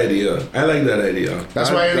like that idea. That's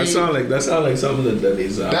why that sound like something that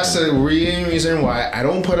needs. That's the real reason why I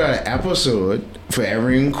don't put out an episode for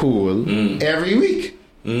Everything Cool every week.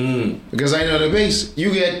 Because I know the base,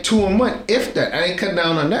 you get 2 a month, if that. I ain't cut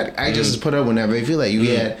down on that. I just put out whenever I feel like you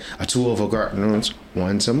get a 2 of a cartoons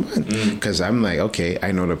once a month. Because I'm like, okay,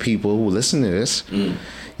 I know the people who listen to this.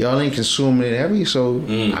 Y'all ain't consuming it heavy, so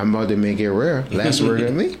I'm about to make it rare. Less work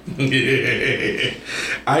than me.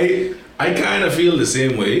 I kind of feel the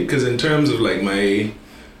same way because in terms of like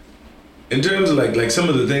some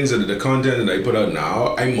of the things that the content that I put out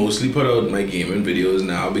now, I mostly put out my gaming videos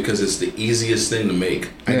now because it's the easiest thing to make.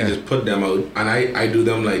 I can just put them out and I do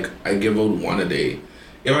them like I give out 1 a day.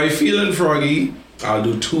 If I feeling froggy, I'll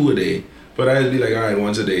do 2 a day. But I'd be like, all right,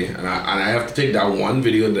 once a day, and I have to take that one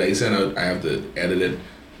video that I sent out. I have to edit it.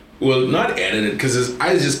 Well, not edit it because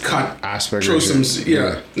I just cut. Throw some.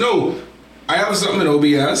 Yeah. No, I have something in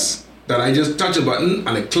OBS that I just touch a button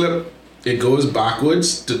and a clip. It goes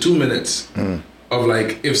backwards to 2 minutes of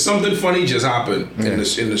like if something funny just happened in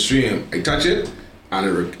the stream. I touch it and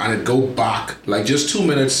it go back like just 2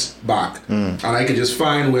 minutes back, and I could just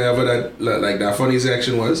find wherever that funny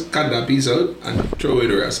section was, cut that piece out and throw away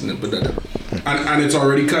the rest and then put that down. And it's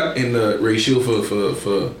already cut in the ratio for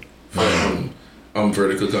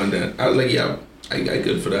vertical content. I was like, yeah, I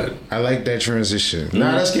good for that. I like that transition.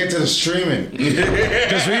 Now let's get to the streaming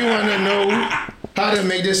because we want to know how to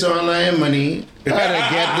make this online money, how to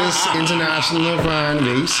get this international fan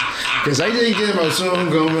base. Because I didn't get about soon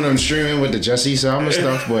going on streaming with the Jesse Salma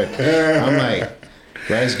stuff, but I'm like,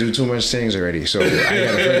 guys do too much things already, so I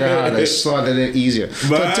gotta figure out how to slot it in easier.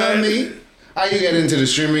 But tell me how you get into the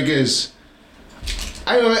streaming, because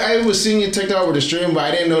I was seeing your TikTok with the stream, but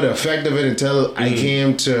I didn't know the effect of it until I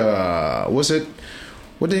came to what's it?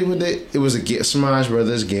 What they? It was a Smash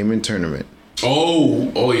Brothers gaming tournament.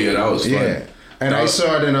 Oh yeah, that was fun. Yeah, and I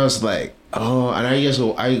saw it and I was like, oh, and I guess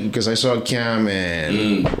because I saw Cam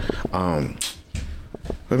and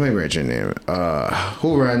what's my Richard name?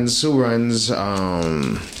 Who runs the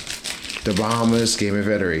Bahamas Gaming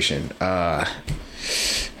Federation? I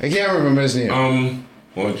can't remember his name.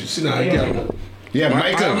 Well, you see now, I can't. Yeah,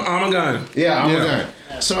 Michael. I'm a guy. Yeah, I'm a guy.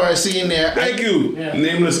 So I see in there. Thank you,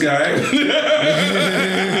 nameless guy.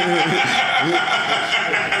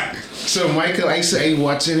 So Michael, I say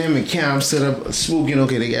watching him and Cam set up smoking.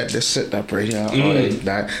 Okay, they got this set up right here.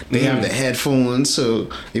 They have the headphones, so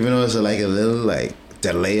even though it's like a little like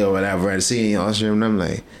delay or whatever, I see on stream, and I'm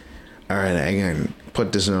like, all right, I can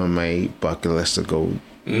put this on my bucket list to go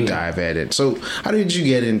dive at it. So how did you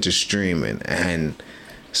get into streaming and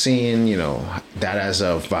seeing, that as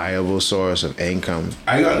a viable source of income?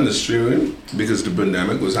 I got into streaming because the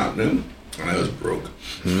pandemic was happening and I was broke.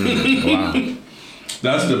 Wow.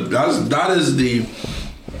 That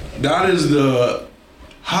is the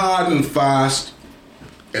hard and fast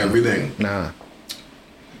everything. Nah.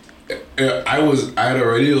 I had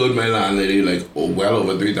already owed my landlady like well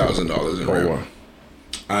over $3,000 in rent. Wow.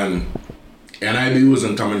 And NIB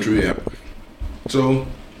wasn't coming through yet. So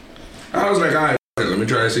I was like, all right, let me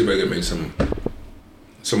try to see if I can make some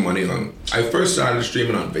money on. I first started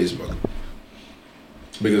streaming on Facebook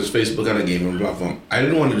because Facebook had a gaming platform. I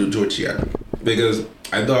didn't want to do Twitch yet because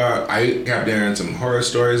I thought I kept hearing some horror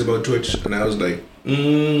stories about Twitch, and I was like,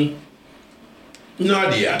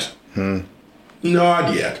 not yet.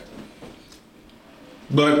 Not yet.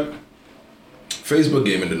 But Facebook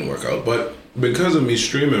gaming didn't work out. But because of me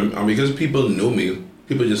streaming, and because people knew me,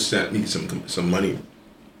 people just sent me some money.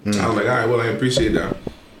 I was like, all right, well, I appreciate that.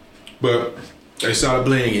 But I started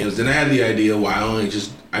playing games. Then I had the idea, why don't I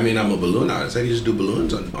just, I'm a balloon artist. I can just do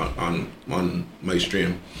balloons on my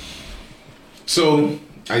stream. So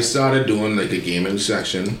I started doing like a gaming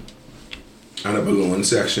section and a balloon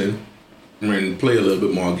section and play a little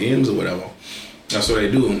bit more games or whatever. That's what I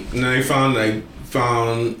do. And I found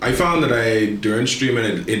that I during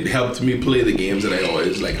streaming it helped me play the games that I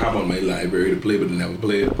always like have on my library to play but never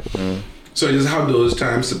play it. So I just have those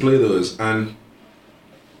times to play those. And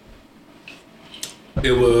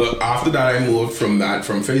it was after that I moved from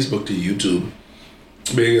Facebook to YouTube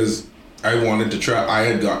because I wanted to try. I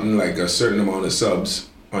had gotten like a certain amount of subs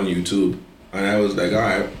on YouTube and I was like, all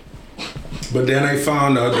right. But then I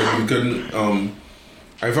found out that you couldn't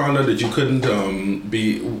you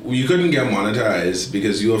couldn't get monetized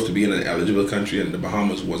because you have to be in an eligible country, and the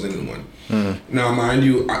Bahamas wasn't in one. Now, mind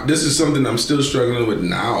you, this is something I'm still struggling with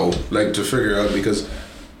now, like to figure out, because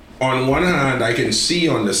on one hand, I can see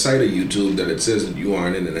on the site of YouTube that it says that you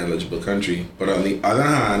aren't in an eligible country, but on the other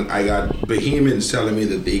hand, I got Bahamians telling me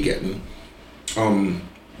that they getting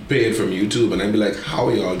paid from YouTube, and I'd be like, how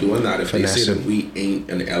are y'all doing that if they say that we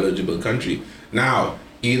ain't an eligible country? Now,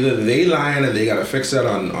 either they lying and they gotta fix that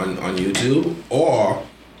on YouTube, or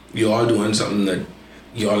y'all doing something that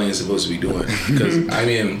y'all ain't supposed to be doing. Because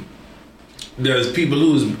there's people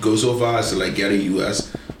who go so far as to like get a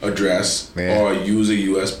U.S. address or use a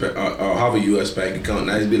U.S. or have a U.S. bank account,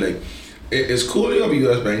 and I'd be like, it's cool you have a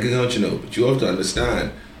U.S. bank account, but you have to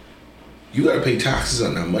understand, you gotta pay taxes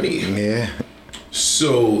on that money. Yeah.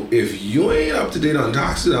 So if you ain't up to date on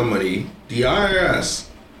taxes on money, the IRS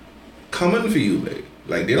coming for you, babe.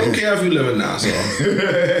 Like, they don't care if you live in Nassau.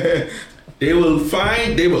 They will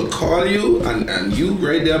call you and you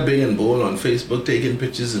right there big and bold on Facebook taking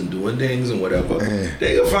pictures and doing things and whatever.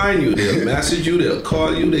 They can find you. They'll message you. They'll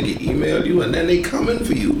call you. They can email you. And then they coming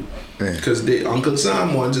for you. Because Uncle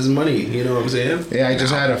Sam wants his money. You know what I'm saying? Yeah, I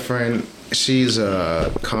just had a friend. She's a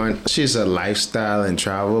lifestyle and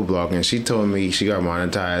travel blogger, and she told me she got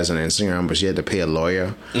monetized on Instagram, but she had to pay a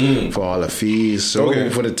lawyer for all the fees, so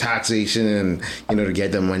for the taxation and to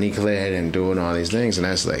get the money cleared and doing all these things. And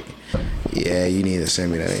that's like, yeah, you need to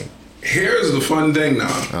send me that thing. Here's the fun thing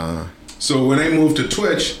now. So when I moved to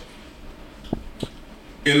Twitch,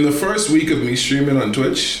 in the first week of me streaming on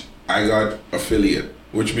Twitch, I got affiliate,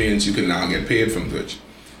 which means you can now get paid from Twitch.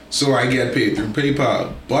 So I get paid through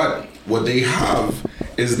PayPal, but what they have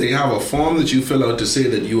is they have a form that you fill out to say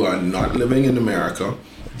that you are not living in America.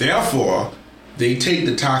 Therefore, they take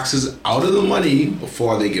the taxes out of the money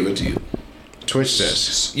before they give it to you. Twitch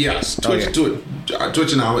says. Yes, Twitch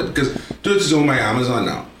and Amazon, because Twitch is on my Amazon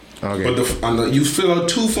now. Okay. But you fill out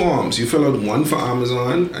two forms. You fill out one for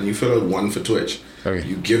Amazon and you fill out one for Twitch. Okay.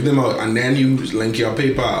 You give them out and then you link your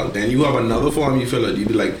PayPal. Then you have another form you fill out. You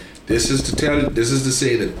be like, this is to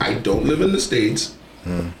say that I don't live in the States.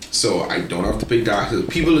 So I don't have to pay taxes.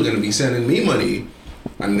 People are going to be sending me money,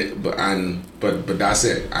 but that's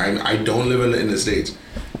it. I don't live in the States.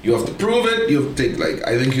 You have to prove it. You have to take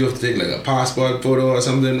I think you have to take like a passport photo or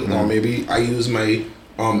something, or maybe I use my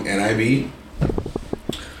NIB.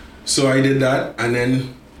 So I did that, and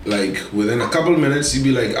then like within a couple of minutes, you'd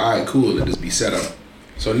be like, all right, cool, let this be set up.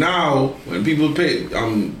 So now when people pay,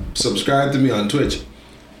 subscribe to me on Twitch.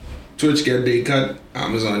 Twitch get their cut,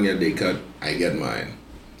 Amazon get their cut, I get mine,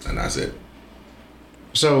 and that's it.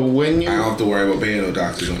 So when you, I don't have to worry about paying no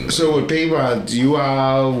taxes on it. So with PayPal, do you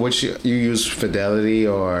you use Fidelity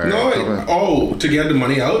or to get the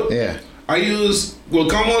money out? Yeah, I use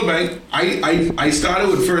Commonwealth Bank. I started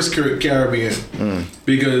with First Caribbean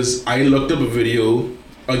because I looked up a video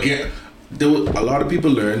again. A lot of people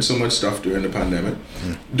learned so much stuff during the pandemic.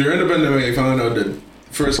 During the pandemic, I found out that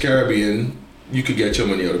First Caribbean, you could get your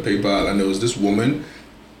money out of PayPal, and there was this woman,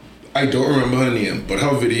 I don't remember her name, but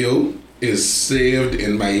her video is saved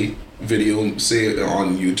in my video, saved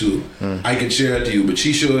on YouTube. I can share it to you, but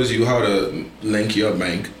she shows you how to link your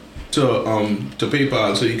bank to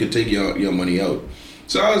PayPal so you can take your money out.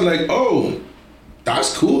 So I was like, oh,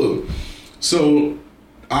 that's cool. So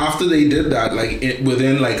after they did that,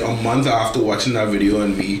 within like a month after watching that video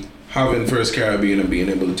and me having First Caribbean and being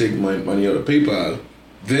able to take my money out of PayPal,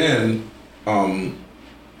 then the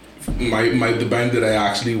bank that I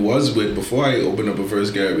actually was with before I opened up a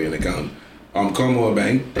First Caribbean account, Commonwealth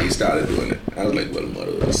Bank, they started doing it. I was like, well,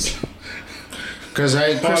 mothers. Because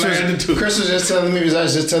Chris was just telling me, because I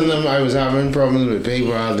was just telling him I was having problems with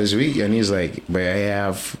PayPal this week, and he's like, but I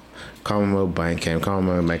have Commonwealth Bank and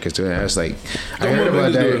Commonwealth Bank is doing it. I was like, I heard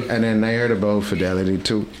about that, and then I heard about Fidelity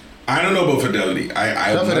too. I don't know about Fidelity.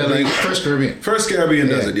 Fidelity. First Caribbean. First Caribbean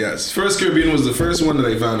does it, yes. First Caribbean was the first one that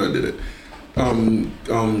I found out did it.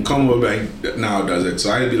 Commonwealth Bank now does it.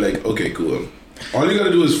 So I'd be like, okay, cool. All you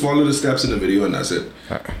gotta do is follow the steps in the video, and that's it.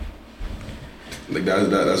 Like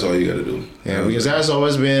that's all you gotta do. Yeah, because that's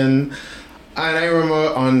always been. And I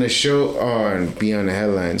remember on the show on Beyond the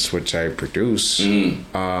Headlines, which I produce,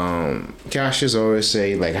 Cassius always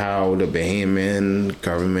say like how the Bahamian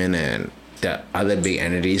government and the other big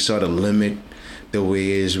entities sort of limit the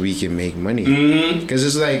ways we can make money. Because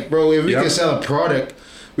it's like, bro, if we can sell a product,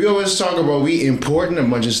 we always talk about we importing a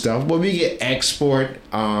bunch of stuff, but we can export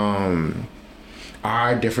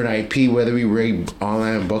our different IP, whether we read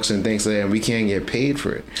online books and things like that, and we can't get paid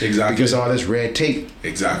for it. Exactly. Because all this red tape.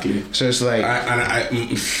 Exactly. So it's like...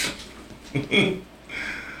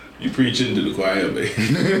 you preaching to the choir,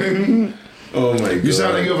 babe. Oh my God. You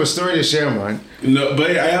sound like you have a story to share, man. No,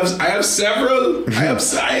 but I have several. I had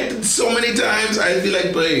so many times I'd be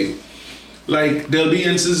like, babe, like there'll be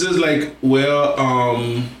instances like where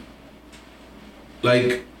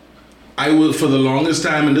like I will, for the longest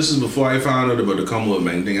time, and this is before I found out about the Commonwealth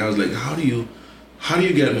Bank thing, I was like, how do you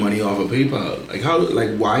get money off of PayPal? Like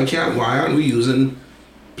why aren't we using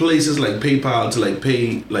places like PayPal to like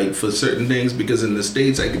pay like for certain things? Because in the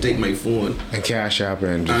States I could take my phone and Cash App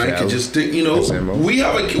and I could just take, you know, we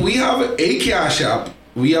have a Cash App.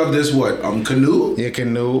 We have this Canoe? Yeah,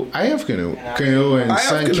 Canoe. I have Canoe. Canoe and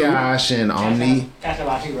Sun Cash and Omni. Cash App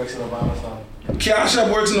actually works in the Bahamas now. Cash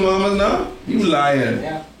App works in the Bahamas now? You lying.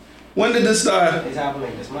 Yeah. When did this start? It's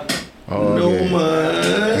happening this month. Oh, no, okay.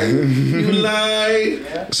 man. You lie.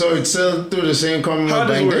 Yeah. So it's still through the same Commonwealth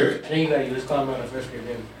Bank? How does it work? I think you gotta use Commonwealth on the first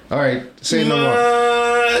Caribbean. Alright, say no more.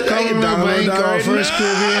 Commonwealth Bank on First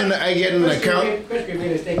Caribbean, I get an account. First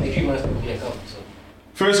Caribbean is taking 3 months to open the account. So.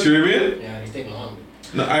 First Caribbean? Yeah, it's taking long.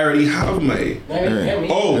 No, I already have my...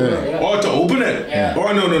 Oh, to open it? Yeah.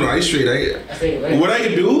 Oh, no, I straight. What I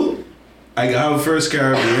can do... I have First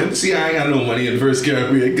Caribbean. See, I ain't got no money in First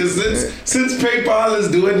Caribbean because since PayPal is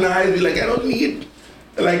doing now, I'd be like, I don't need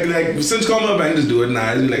like since Commonwealth Bank is doing now,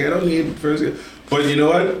 I'd be like, I don't need First Caribbean. But you know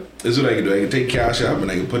what? This is what I can do. I can take Cash App and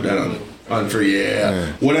I can put that on free.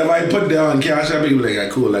 Yeah. Whatever I put down on Cash App, you be like,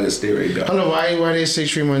 cool, I can stay right there. I don't know why they say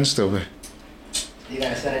 3 months though. You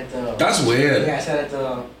gotta set it to. That's weird. You gotta set it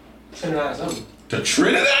to Trinidad or something. To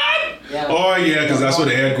Trinidad? Yeah. Oh yeah, because that's where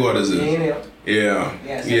the headquarters is. Yeah.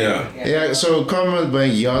 Yeah, so Commonwealth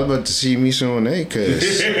Bank, y'all about to see me soon, eh?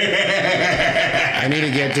 Because I need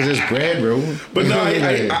to get to this bread, bro. But no,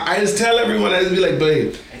 I just tell everyone, I just be like,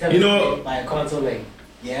 babe, you know... By a console like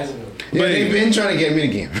years ago. Yeah, they've been trying to get me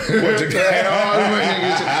the game. What the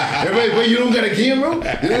but you don't got a game, bro?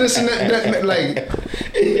 You listen that like...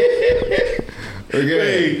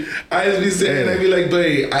 Okay. I just be saying, I be like,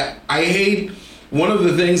 babe, I hate... One of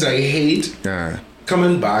the things I hate...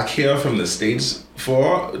 coming back here from the States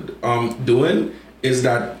for doing is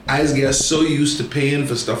that I get so used to paying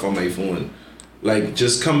for stuff on my phone. Like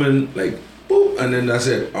just coming like boop and then that's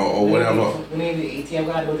it or whatever. When you need the ATM,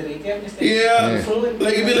 gotta go to the ATM just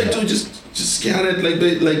like it'd be like dude just scan it like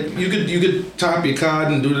you could tap your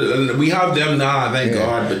card and do it and we have them now, thank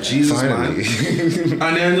God, but Jesus finally. Man.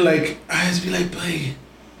 And then like I just be like, boy,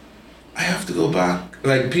 I have to go back.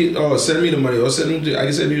 Like, send me the money, or I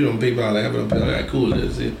can send you on PayPal. I have it on PayPal. Like, cool,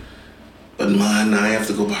 that's it. But man, now I have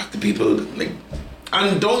to go back to people. Like,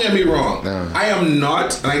 and don't get me wrong, I am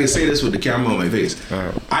not, and I can say this with the camera on my face.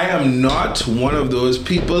 I am not one of those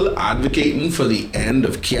people advocating for the end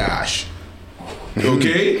of cash.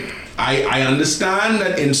 Okay, I understand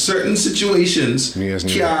that in certain situations,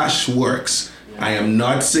 cash works. I am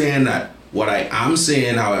not saying that. What I am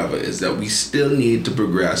saying, however, is that we still need to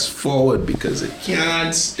progress forward because it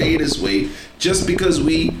can't stay this way. Just because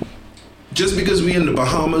we in the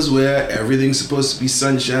Bahamas where everything's supposed to be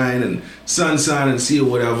sunshine and sunshine and sea or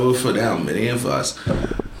whatever for them, it ain't for us.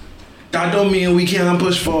 That don't mean we can't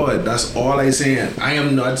push forward. That's all I'm saying. I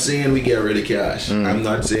am not saying we get rid of cash. I'm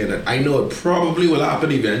not saying that. I know it probably will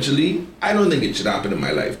happen eventually. I don't think it should happen in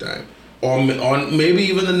my lifetime. Or maybe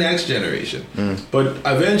even the next generation. But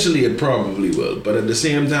eventually it probably will. But at the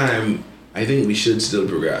same time, I think we should still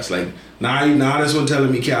progress. Like now this one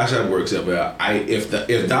telling me Cash App works up. If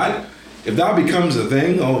that becomes a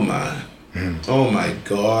thing, oh my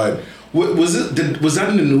God. Was that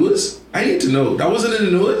in the news? I need to know. That wasn't in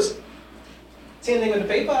the news? Same thing with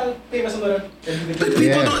the PayPal. But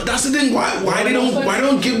people don't. That's the thing. Why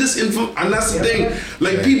don't give this info? And that's the thing.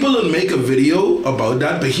 Like people will make a video about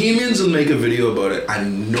that. Bahamians will make a video about it,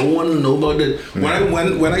 and no one will know about it.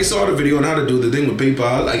 When I saw the video on how to do the thing with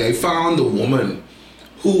PayPal, like I found the woman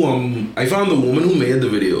who made the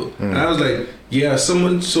video, and I was like, yeah,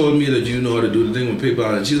 someone told me that you know how to do the thing with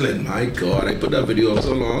PayPal, and she's like, my God, I put that video up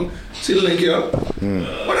so long. See the link here? When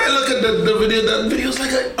I look at the video, that video's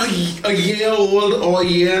like a year old or a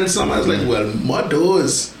year and something. I was like, well, my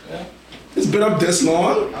doors. Yeah. It's been up this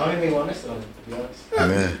long. I don't even want this one, to be honest.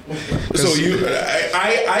 Yeah. So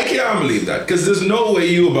I can't believe that, because there's no way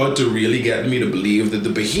you about to really get me to believe that the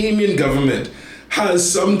Bahamian government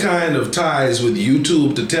has some kind of ties with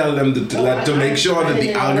YouTube to tell them to make sure that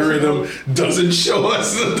the algorithm doesn't show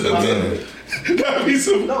us. That'd be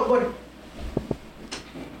some. No, but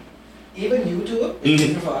even YouTube is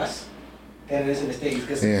different for us than it is in the States.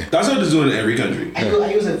 Cause that's what it's doing in every country. I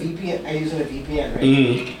use a VPN. I use a VPN, right?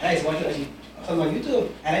 And I just watch something on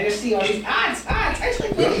YouTube, and I just see all these ads. I just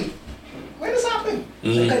like, wait, where this happen?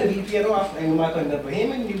 So I cut the VPN off, and we mark on the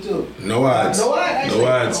Bahamian YouTube. No ads. No ads. No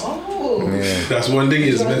ads. Oh. Yeah. That's one thing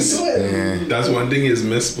is missed. That's one thing is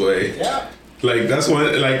missed, boy. Yeah. Like that's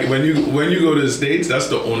one. Like when you go to the States, that's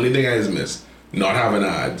the only thing I is missed. Not having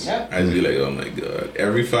ads. Yep. I'd be like, oh my God,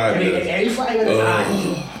 every 5 minutes. Every 5 minutes.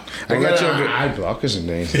 I got your ad blockers and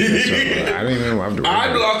things. So I don't even have to.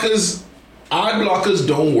 Ad blockers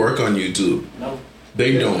don't work on YouTube. No.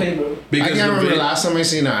 They don't. I can't remember the last time I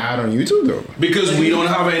seen an ad on YouTube though. Because we don't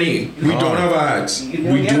have any. We don't have ads.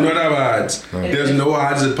 We do not have ads. There's no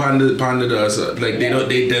ads that Panda does. Like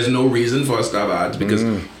there's no reason for us to have ads because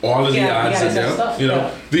all of the ads are there. You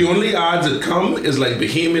know, the only ads that come is like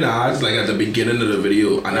Bahamian ads, like at the beginning of the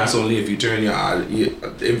video, and that's only if you turn your ad.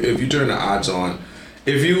 If you turn the ads on.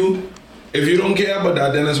 If you don't care about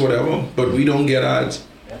that, then it's whatever. But we don't get ads.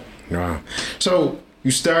 Wow. So you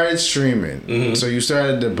started streaming. So you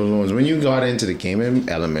started the Ballons. When you got into the gaming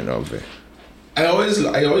element of it, I always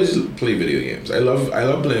play video games. I love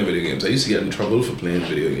playing video games. I used to get in trouble for playing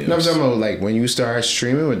video games. No, I'm talking about like when you started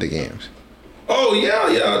streaming with the games. Oh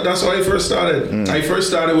yeah. That's how I first started. I first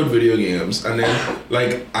started with video games, and then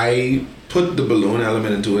like I put the balloon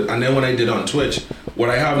element into it, and then when I did on Twitch, what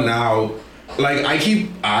I have now. Like I keep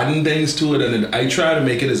adding things to it, and I try to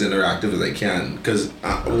make it as interactive as I can. Because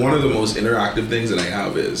one of the most interactive things that I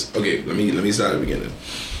have is okay. Let me start at the beginning.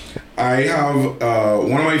 I have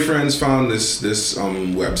one of my friends found this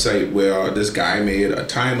website where this guy made a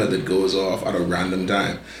timer that goes off at a random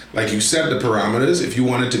time. Like you set the parameters. If you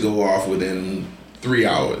want it to go off within 3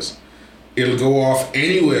 hours, it'll go off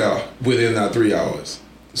anywhere within that 3 hours.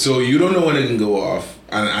 So you don't know when it can go off,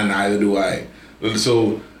 and neither do I.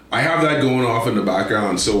 So I have that going off in the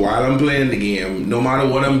background. So while I'm playing the game, no matter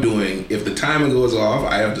what I'm doing, if the timer goes off,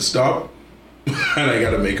 I have to stop and I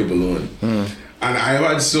gotta make a balloon. And I've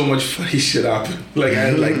had so much funny shit happen. Like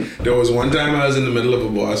there was one time I was in the middle of a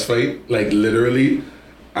boss fight, like literally,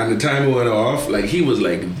 and the timer went off. Like he was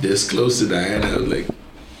like this close to dying. I was like,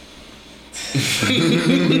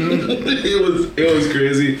 it was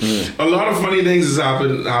crazy. A lot of funny things has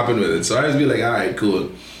happened with it. So I just be like, all right,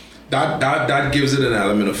 cool. That gives it an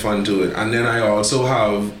element of fun to it. And then I also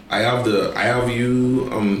have I don't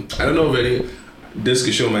know if this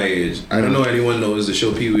could show my age. I don't know anyone knows the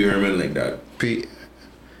show Pee Wee Herman like that. Pee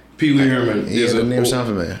Wee Herman. Yeah, the name sounds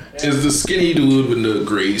familiar. Is the skinny dude with the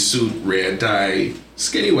gray suit, red tie,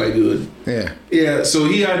 skinny white dude. Yeah. Yeah, so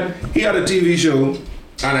he had a TV show,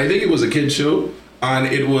 and I think it was a kid show, and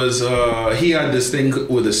it was he had this thing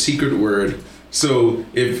with a secret word. So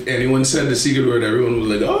if anyone said the secret word, everyone was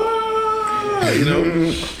like, oh. You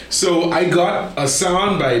know, so I got a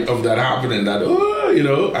soundbite of that happening, that you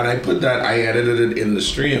know, and I edited it in the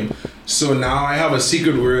stream. So now I have a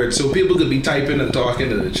secret word, so people could be typing and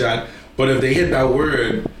talking in the chat, but if they hit that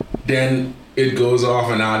word, then it goes off,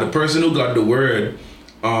 and now the person who got the word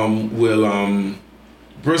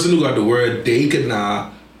they could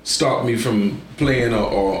now stop me from playing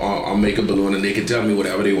or make a balloon, and they can tell me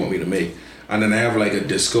whatever they want me to make. And then I have like a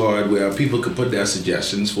Discord where people could put their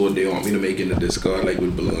suggestions for what they want me to make in the Discord, like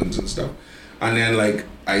with balloons and stuff. And then like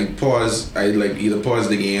I either pause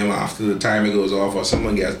the game after the timer goes off or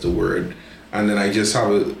someone gets the word, and then I just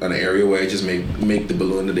have an area where I just make the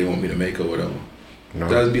balloon that they want me to make or whatever. No.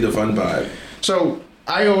 That would be the fun part. So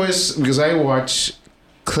because I watch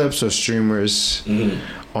clips of streamers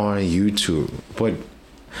on YouTube, but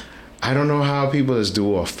I don't know how people just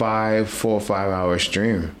do a 4 or 5 hour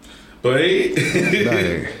stream. But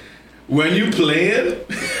when you play it,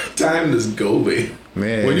 time does go, babe.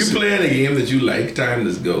 Man, when you playing a game that you like, time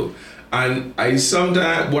does go. And I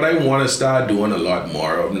sometimes, what I want to start doing a lot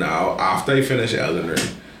more of now, after I finish Elden Ring,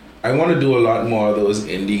 I want to do a lot more of those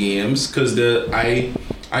indie games, because I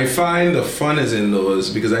find the fun is in those,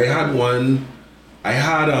 because I had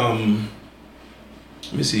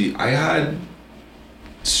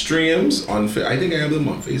streams on, I think I have them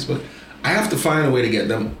on Facebook. I have to find a way to get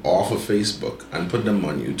them off of Facebook and put them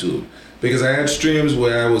on YouTube, because I had streams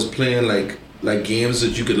where I was playing like games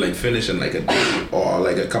that you could like finish in like a day or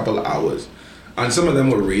like a couple hours, and some of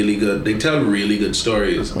them were really good. They tell really good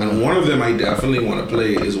stories, and one of them I definitely want to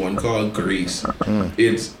play is one called Grease.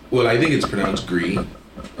 It's, well, I think it's pronounced Gree,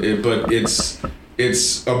 but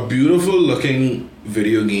it's a beautiful looking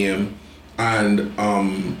video game, and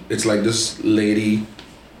it's like this lady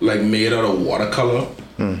like made out of watercolor,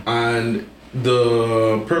 and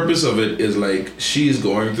the purpose of it is like she's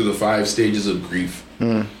going through the 5 stages of grief,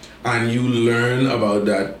 and you learn about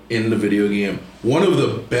that in the video game. One of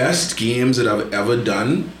the best games that I've ever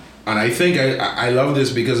done, and I think I love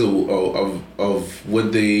this because of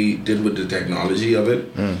what they did with the technology of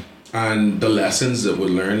it, and the lessons that were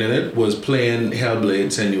learned in it, was playing Hellblade: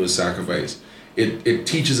 Senua's Sacrifice. It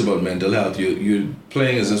teaches about mental health. You're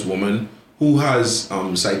playing as this woman who has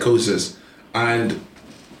psychosis, and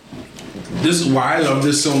this, why I love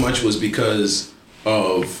this so much was because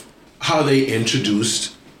of how they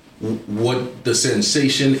introduced what the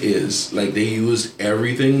sensation is. Like, they used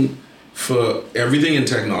everything in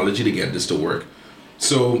technology to get this to work.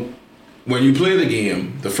 So when you play the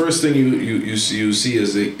game, the first thing you see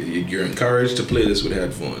is that you're encouraged to play this with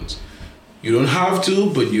headphones. You don't have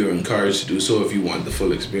to, but you're encouraged to do so if you want the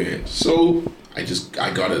full experience. So I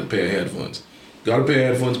got a pair of headphones. Got a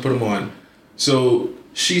pair of headphones, put them on. So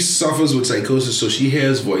she suffers with psychosis, so she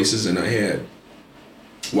hears voices in her head.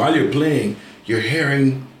 While you're playing, you're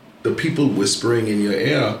hearing the people whispering in your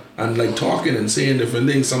ear and like talking and saying different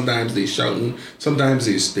things. Sometimes they shouting,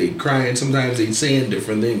 sometimes they crying, sometimes they saying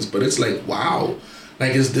different things. But it's like, wow,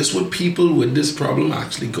 like, is this what people with this problem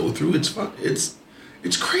actually go through? It's fun. It's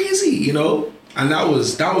crazy, you know. And that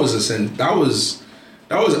was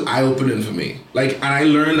eye-opening for me. Like, and I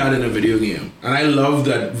learned that in a video game. And I love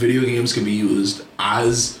that video games can be used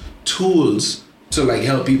as tools to like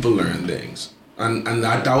help people learn things. And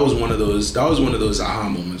that was one of those aha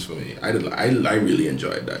moments for me. I really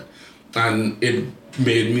enjoyed that. And it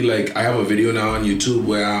made me like, I have a video now on YouTube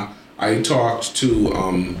where I talked to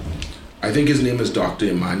I think his name is Dr.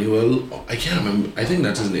 Emmanuel. I can't remember. I think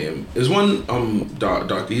that's his name. There's one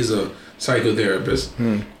doctor. He's a psychotherapist,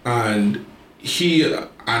 and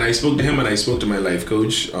I spoke to him, and I spoke to my life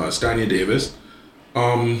coach, Stanya Davis,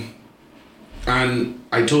 and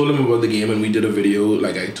I told him about the game, and we did a video.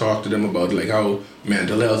 Like, I talked to them about like how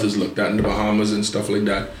mental health is looked at in the Bahamas and stuff like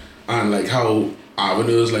that, and like how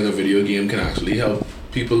avenues like a video game can actually help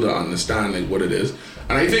people to understand like what it is.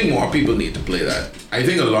 And I think more people need to play that. I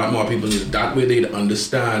think a lot more people need that way they'd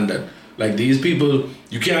understand that like these people,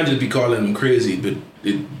 you can't just be calling them crazy, but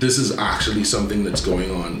this is actually something that's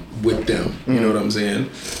going on with them. You know what I'm saying?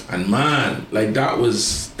 And man, like that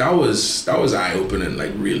was eye opening,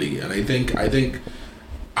 like really. And I think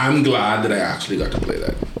I'm glad that I actually got to play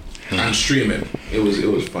that and stream it. It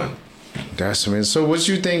was fun. That's amazing. So what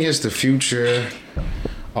you think is the future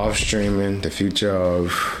of streaming, the future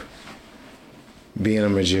of being a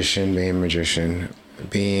magician,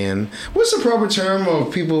 what's the proper term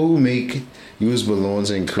of people who use balloons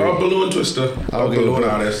and create? Balloon twister. Okay, balloon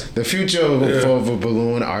artist. The future of a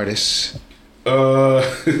balloon artist.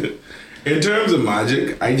 In terms of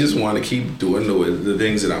magic, I just want to keep doing the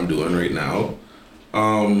things that I'm doing right now.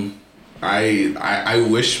 I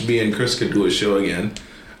wish me and Chris could do a show again.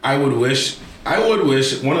 I would wish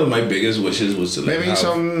one of my biggest wishes was to maybe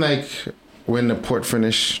something like when the port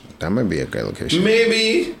finish. That might be a great location.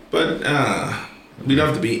 Maybe, but we'd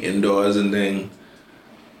have to be indoors and thing.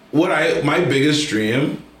 My biggest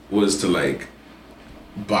dream was to like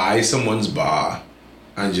buy someone's bar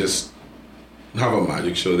and just have a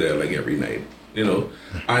magic show there like every night, you know,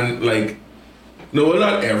 and like no,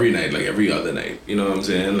 not every night, like every other night, you know what I'm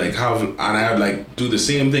saying? Like I'd like do the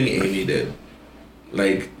same thing Amy did,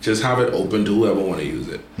 like just have it open to whoever want to use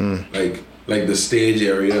it, like the stage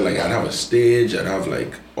area. Like I'd have a stage, I'd have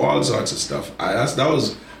like all sorts of stuff.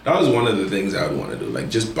 That was one of the things I would want to do, like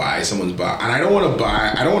just buy someone's bar. And I don't want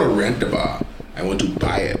to rent the bar. I want to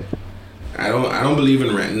buy it. I don't believe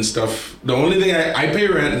in renting stuff. The only thing I pay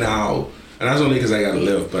rent now, and that's only because I gotta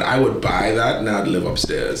live. But I would buy that and I'd live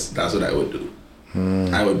upstairs. That's what I would do.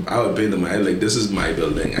 I would pay them. Like, this is my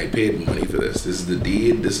building. I paid money for this. This is the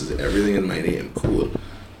deed. This is everything in my name. Cool.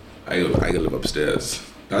 I could live upstairs.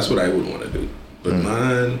 That's what I would want to do. But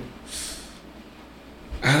man,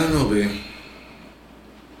 I don't know, babe.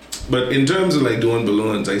 But in terms of like doing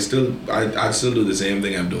balloons, I'd still do the same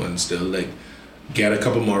thing I'm doing. Still like get a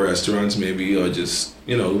couple more restaurants maybe, or just,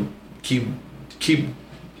 you know, keep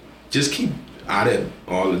at it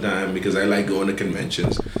all the time, because I like going to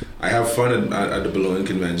conventions. I have fun at the balloon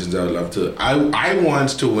conventions. I would love to. I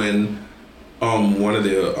want to win one of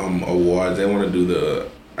the awards. I want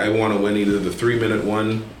to win either the 3-minute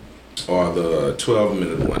one or the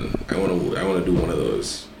 12-minute one. I want to do one of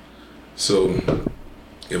those. So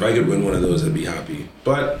if I could win one of those, I'd be happy.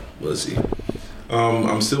 But we'll see.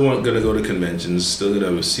 I'm still gonna go to conventions. Still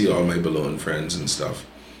gonna see all my Ballon friends and stuff.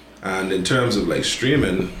 And in terms of like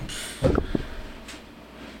streaming,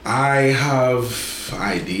 I have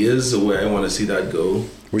ideas of where I want to see that go.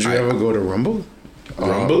 Would you ever go to Rumble?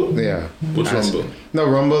 Rumble? Yeah. Which Rumble? No,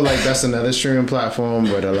 Rumble, like that's another streaming platform,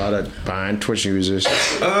 but a lot of buying Twitch users.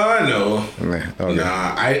 No. Okay.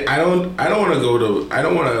 Nah, I don't want to go to. I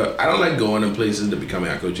don't like going in places that become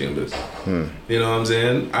echo chambers. You know what I'm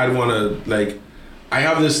saying? I'd want to like. I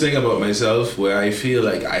have this thing about myself where I feel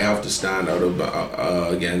like I have to stand out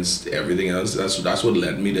against everything else. That's what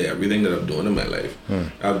led me to everything that I've done in my life.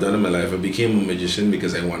 I've done in my life. I became a magician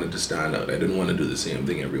because I wanted to stand out. I didn't want to do the same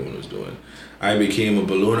thing everyone was doing. I became a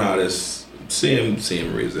balloon artist. Same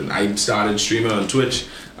reason. I started streaming on Twitch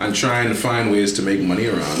and trying to find ways to make money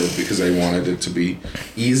around it because I wanted it to be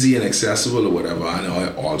easy and accessible or whatever. And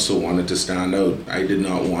I also wanted to stand out. I did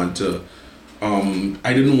not want to.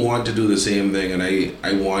 I didn't want to do the same thing, and I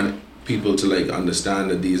want people to like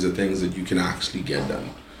understand that these are things that you can actually get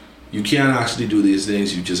done. You can't actually do these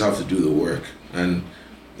things. You just have to do the work, and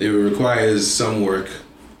it requires some work.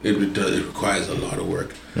 It requires a lot of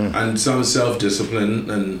work and some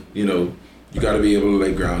self-discipline, and you got to be able to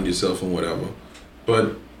like ground yourself and whatever.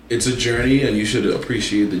 But it's a journey, and you should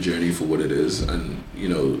appreciate the journey for what it is. And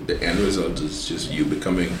the end result is just you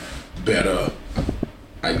becoming better,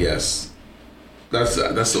 I guess. That's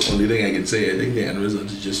the only thing I can say. I think the end result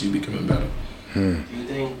is just you becoming better. Do you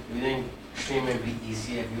think streaming would be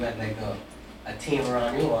easier if you had like a team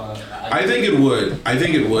around you? Or I think it would.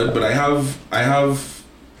 But I have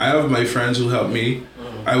my friends who help me.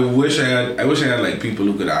 I wish I had like people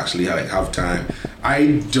who could actually have time.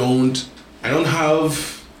 I don't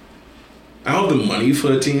have the money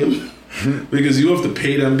for a team because you have to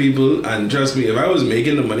pay them people. And trust me, if I was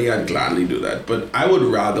making the money, I'd gladly do that. But I would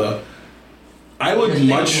much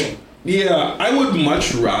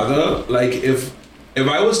rather, like, if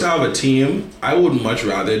I was to have a team, I would much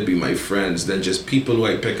rather it be my friends than just people who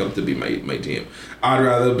I pick up to be my team. I'd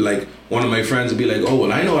rather, like, one of my friends would be like, oh,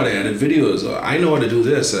 well, I know how to edit videos, or I know how to do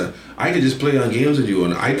this, I could just play on games with you,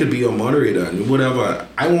 and I could be your moderator, and whatever.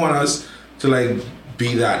 I want us to, like,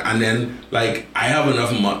 be that, and then, like, I have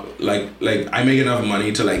enough I make enough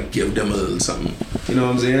money to, like, give them a little something. You know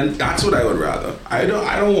what I'm saying? That's what I would rather. I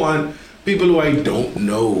don't want people who I don't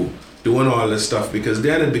know doing all this stuff, because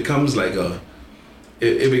then it becomes like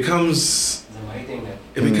it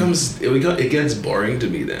gets boring to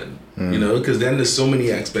me then, because then there's so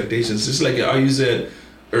many expectations. Just like how you said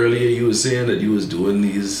earlier, you were saying that you was doing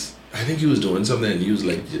these. I think you was doing something and you was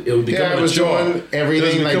like, it would become a chore. I was doing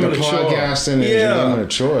everything like the podcast and becoming a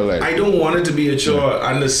chore. Like, I don't want it to be a chore.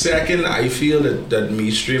 And the second I feel that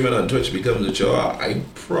me streaming on Twitch becomes a chore, I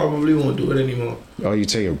probably won't do it anymore. Oh, you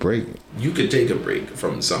take a break? You could take a break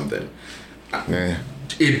from something. Yeah.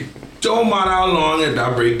 It don't matter how long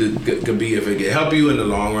that break could be. If it can help you in the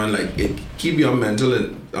long run, like it keep your mental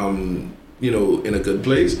and in a good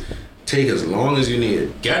place, take as long as you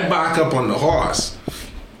need. Get back up on the horse.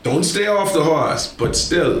 Don't stay off the horse, but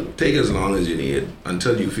still take as long as you need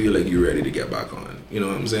until you feel like you're ready to get back on. You know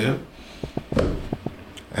what I'm saying?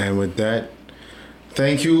 And with that,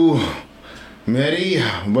 thank you, Mary,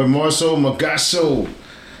 but more so Magaso,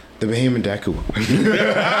 the Bahamian Daku.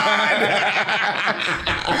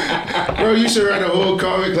 Bro, you should write a whole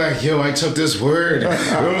comic like, yo, I took this word.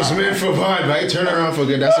 It was meant for bad, but I turn around for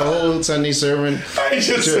good. That's a whole Sunday sermon. But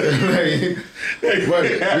we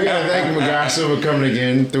gotta thank Magaso for coming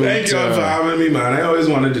again. Thank you for having me, man. I always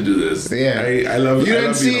wanted to do this. Yeah, I love. You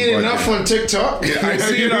didn't see it enough on TikTok. Yeah, I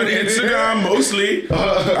see it on Instagram mostly.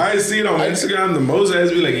 I see it on Instagram the most. I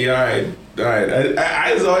just be like, yeah, all right.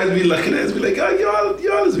 I just always be looking at it, be like, oh,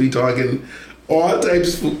 y'all always be talking all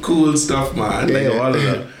types of cool stuff, man. Like all of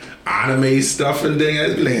the anime stuff and thing. I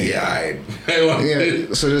just be like, yeah.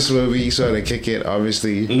 So this is where we sort of kick it,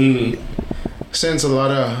 obviously. Since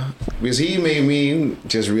because he made me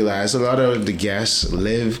just realize a lot of the guests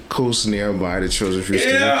live close nearby the Chosen Fruit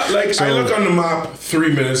Studio. Yeah, like so, I look on the map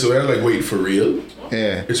 3 minutes away. I'm like, wait, for real?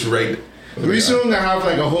 Yeah. It's right. We soon gonna have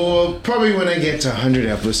like a whole, probably when I get to 100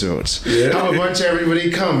 episodes, have a bunch of everybody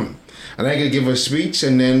come. And I could give a speech,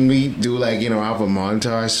 and then we do like, have a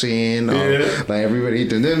montage scene, like everybody.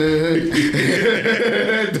 How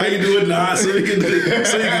you do it now? So you can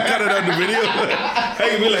cut it on the video. How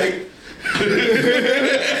you be like?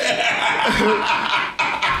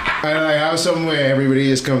 I have somewhere everybody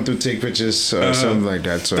just come to take pictures or something like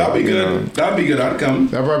that. So That'd be good. That'd be good outcome.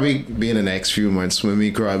 That'll probably be in the next few months when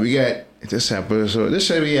we grow up. We got this episode. This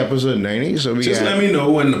should be episode 90. So we Just let me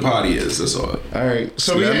know when the party is. That's all. All right.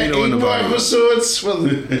 So we Let had me know when 8 the more party is. episodes. Well,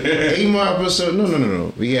 8 more episodes.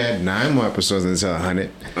 No. We had 9 more episodes until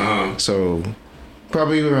 100. So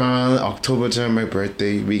probably around October time, my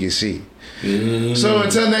birthday, we can see. So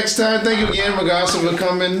until next time, thank you again, Magaso, for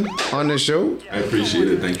coming on the show. I appreciate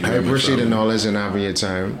it. Thank you. I very much, appreciate the fam. knowledge and having your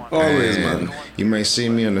time. Always, And man. You might see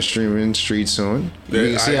me on the streaming street soon. Yeah, You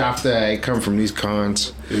can see I- after I come from these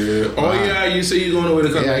cons. Yeah. Oh yeah, you say you're going away to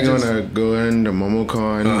Yeah, I'm conventions. gonna go in the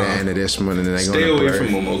MomoCon the end of this month, and then I'm Stay gonna away blur. from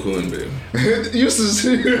Momoko and babe. Used to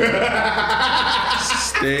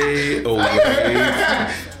Stay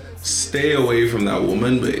away. Stay away from that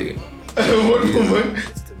woman, babe. What woman?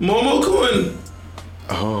 Momoko.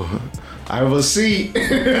 Oh, I will see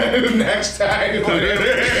next time.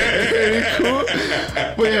 Cool.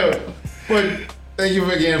 But thank you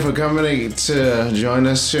again for coming to join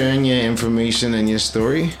us, sharing your information and your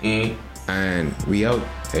story. And we out.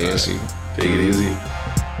 ASU. Take it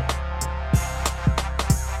easy.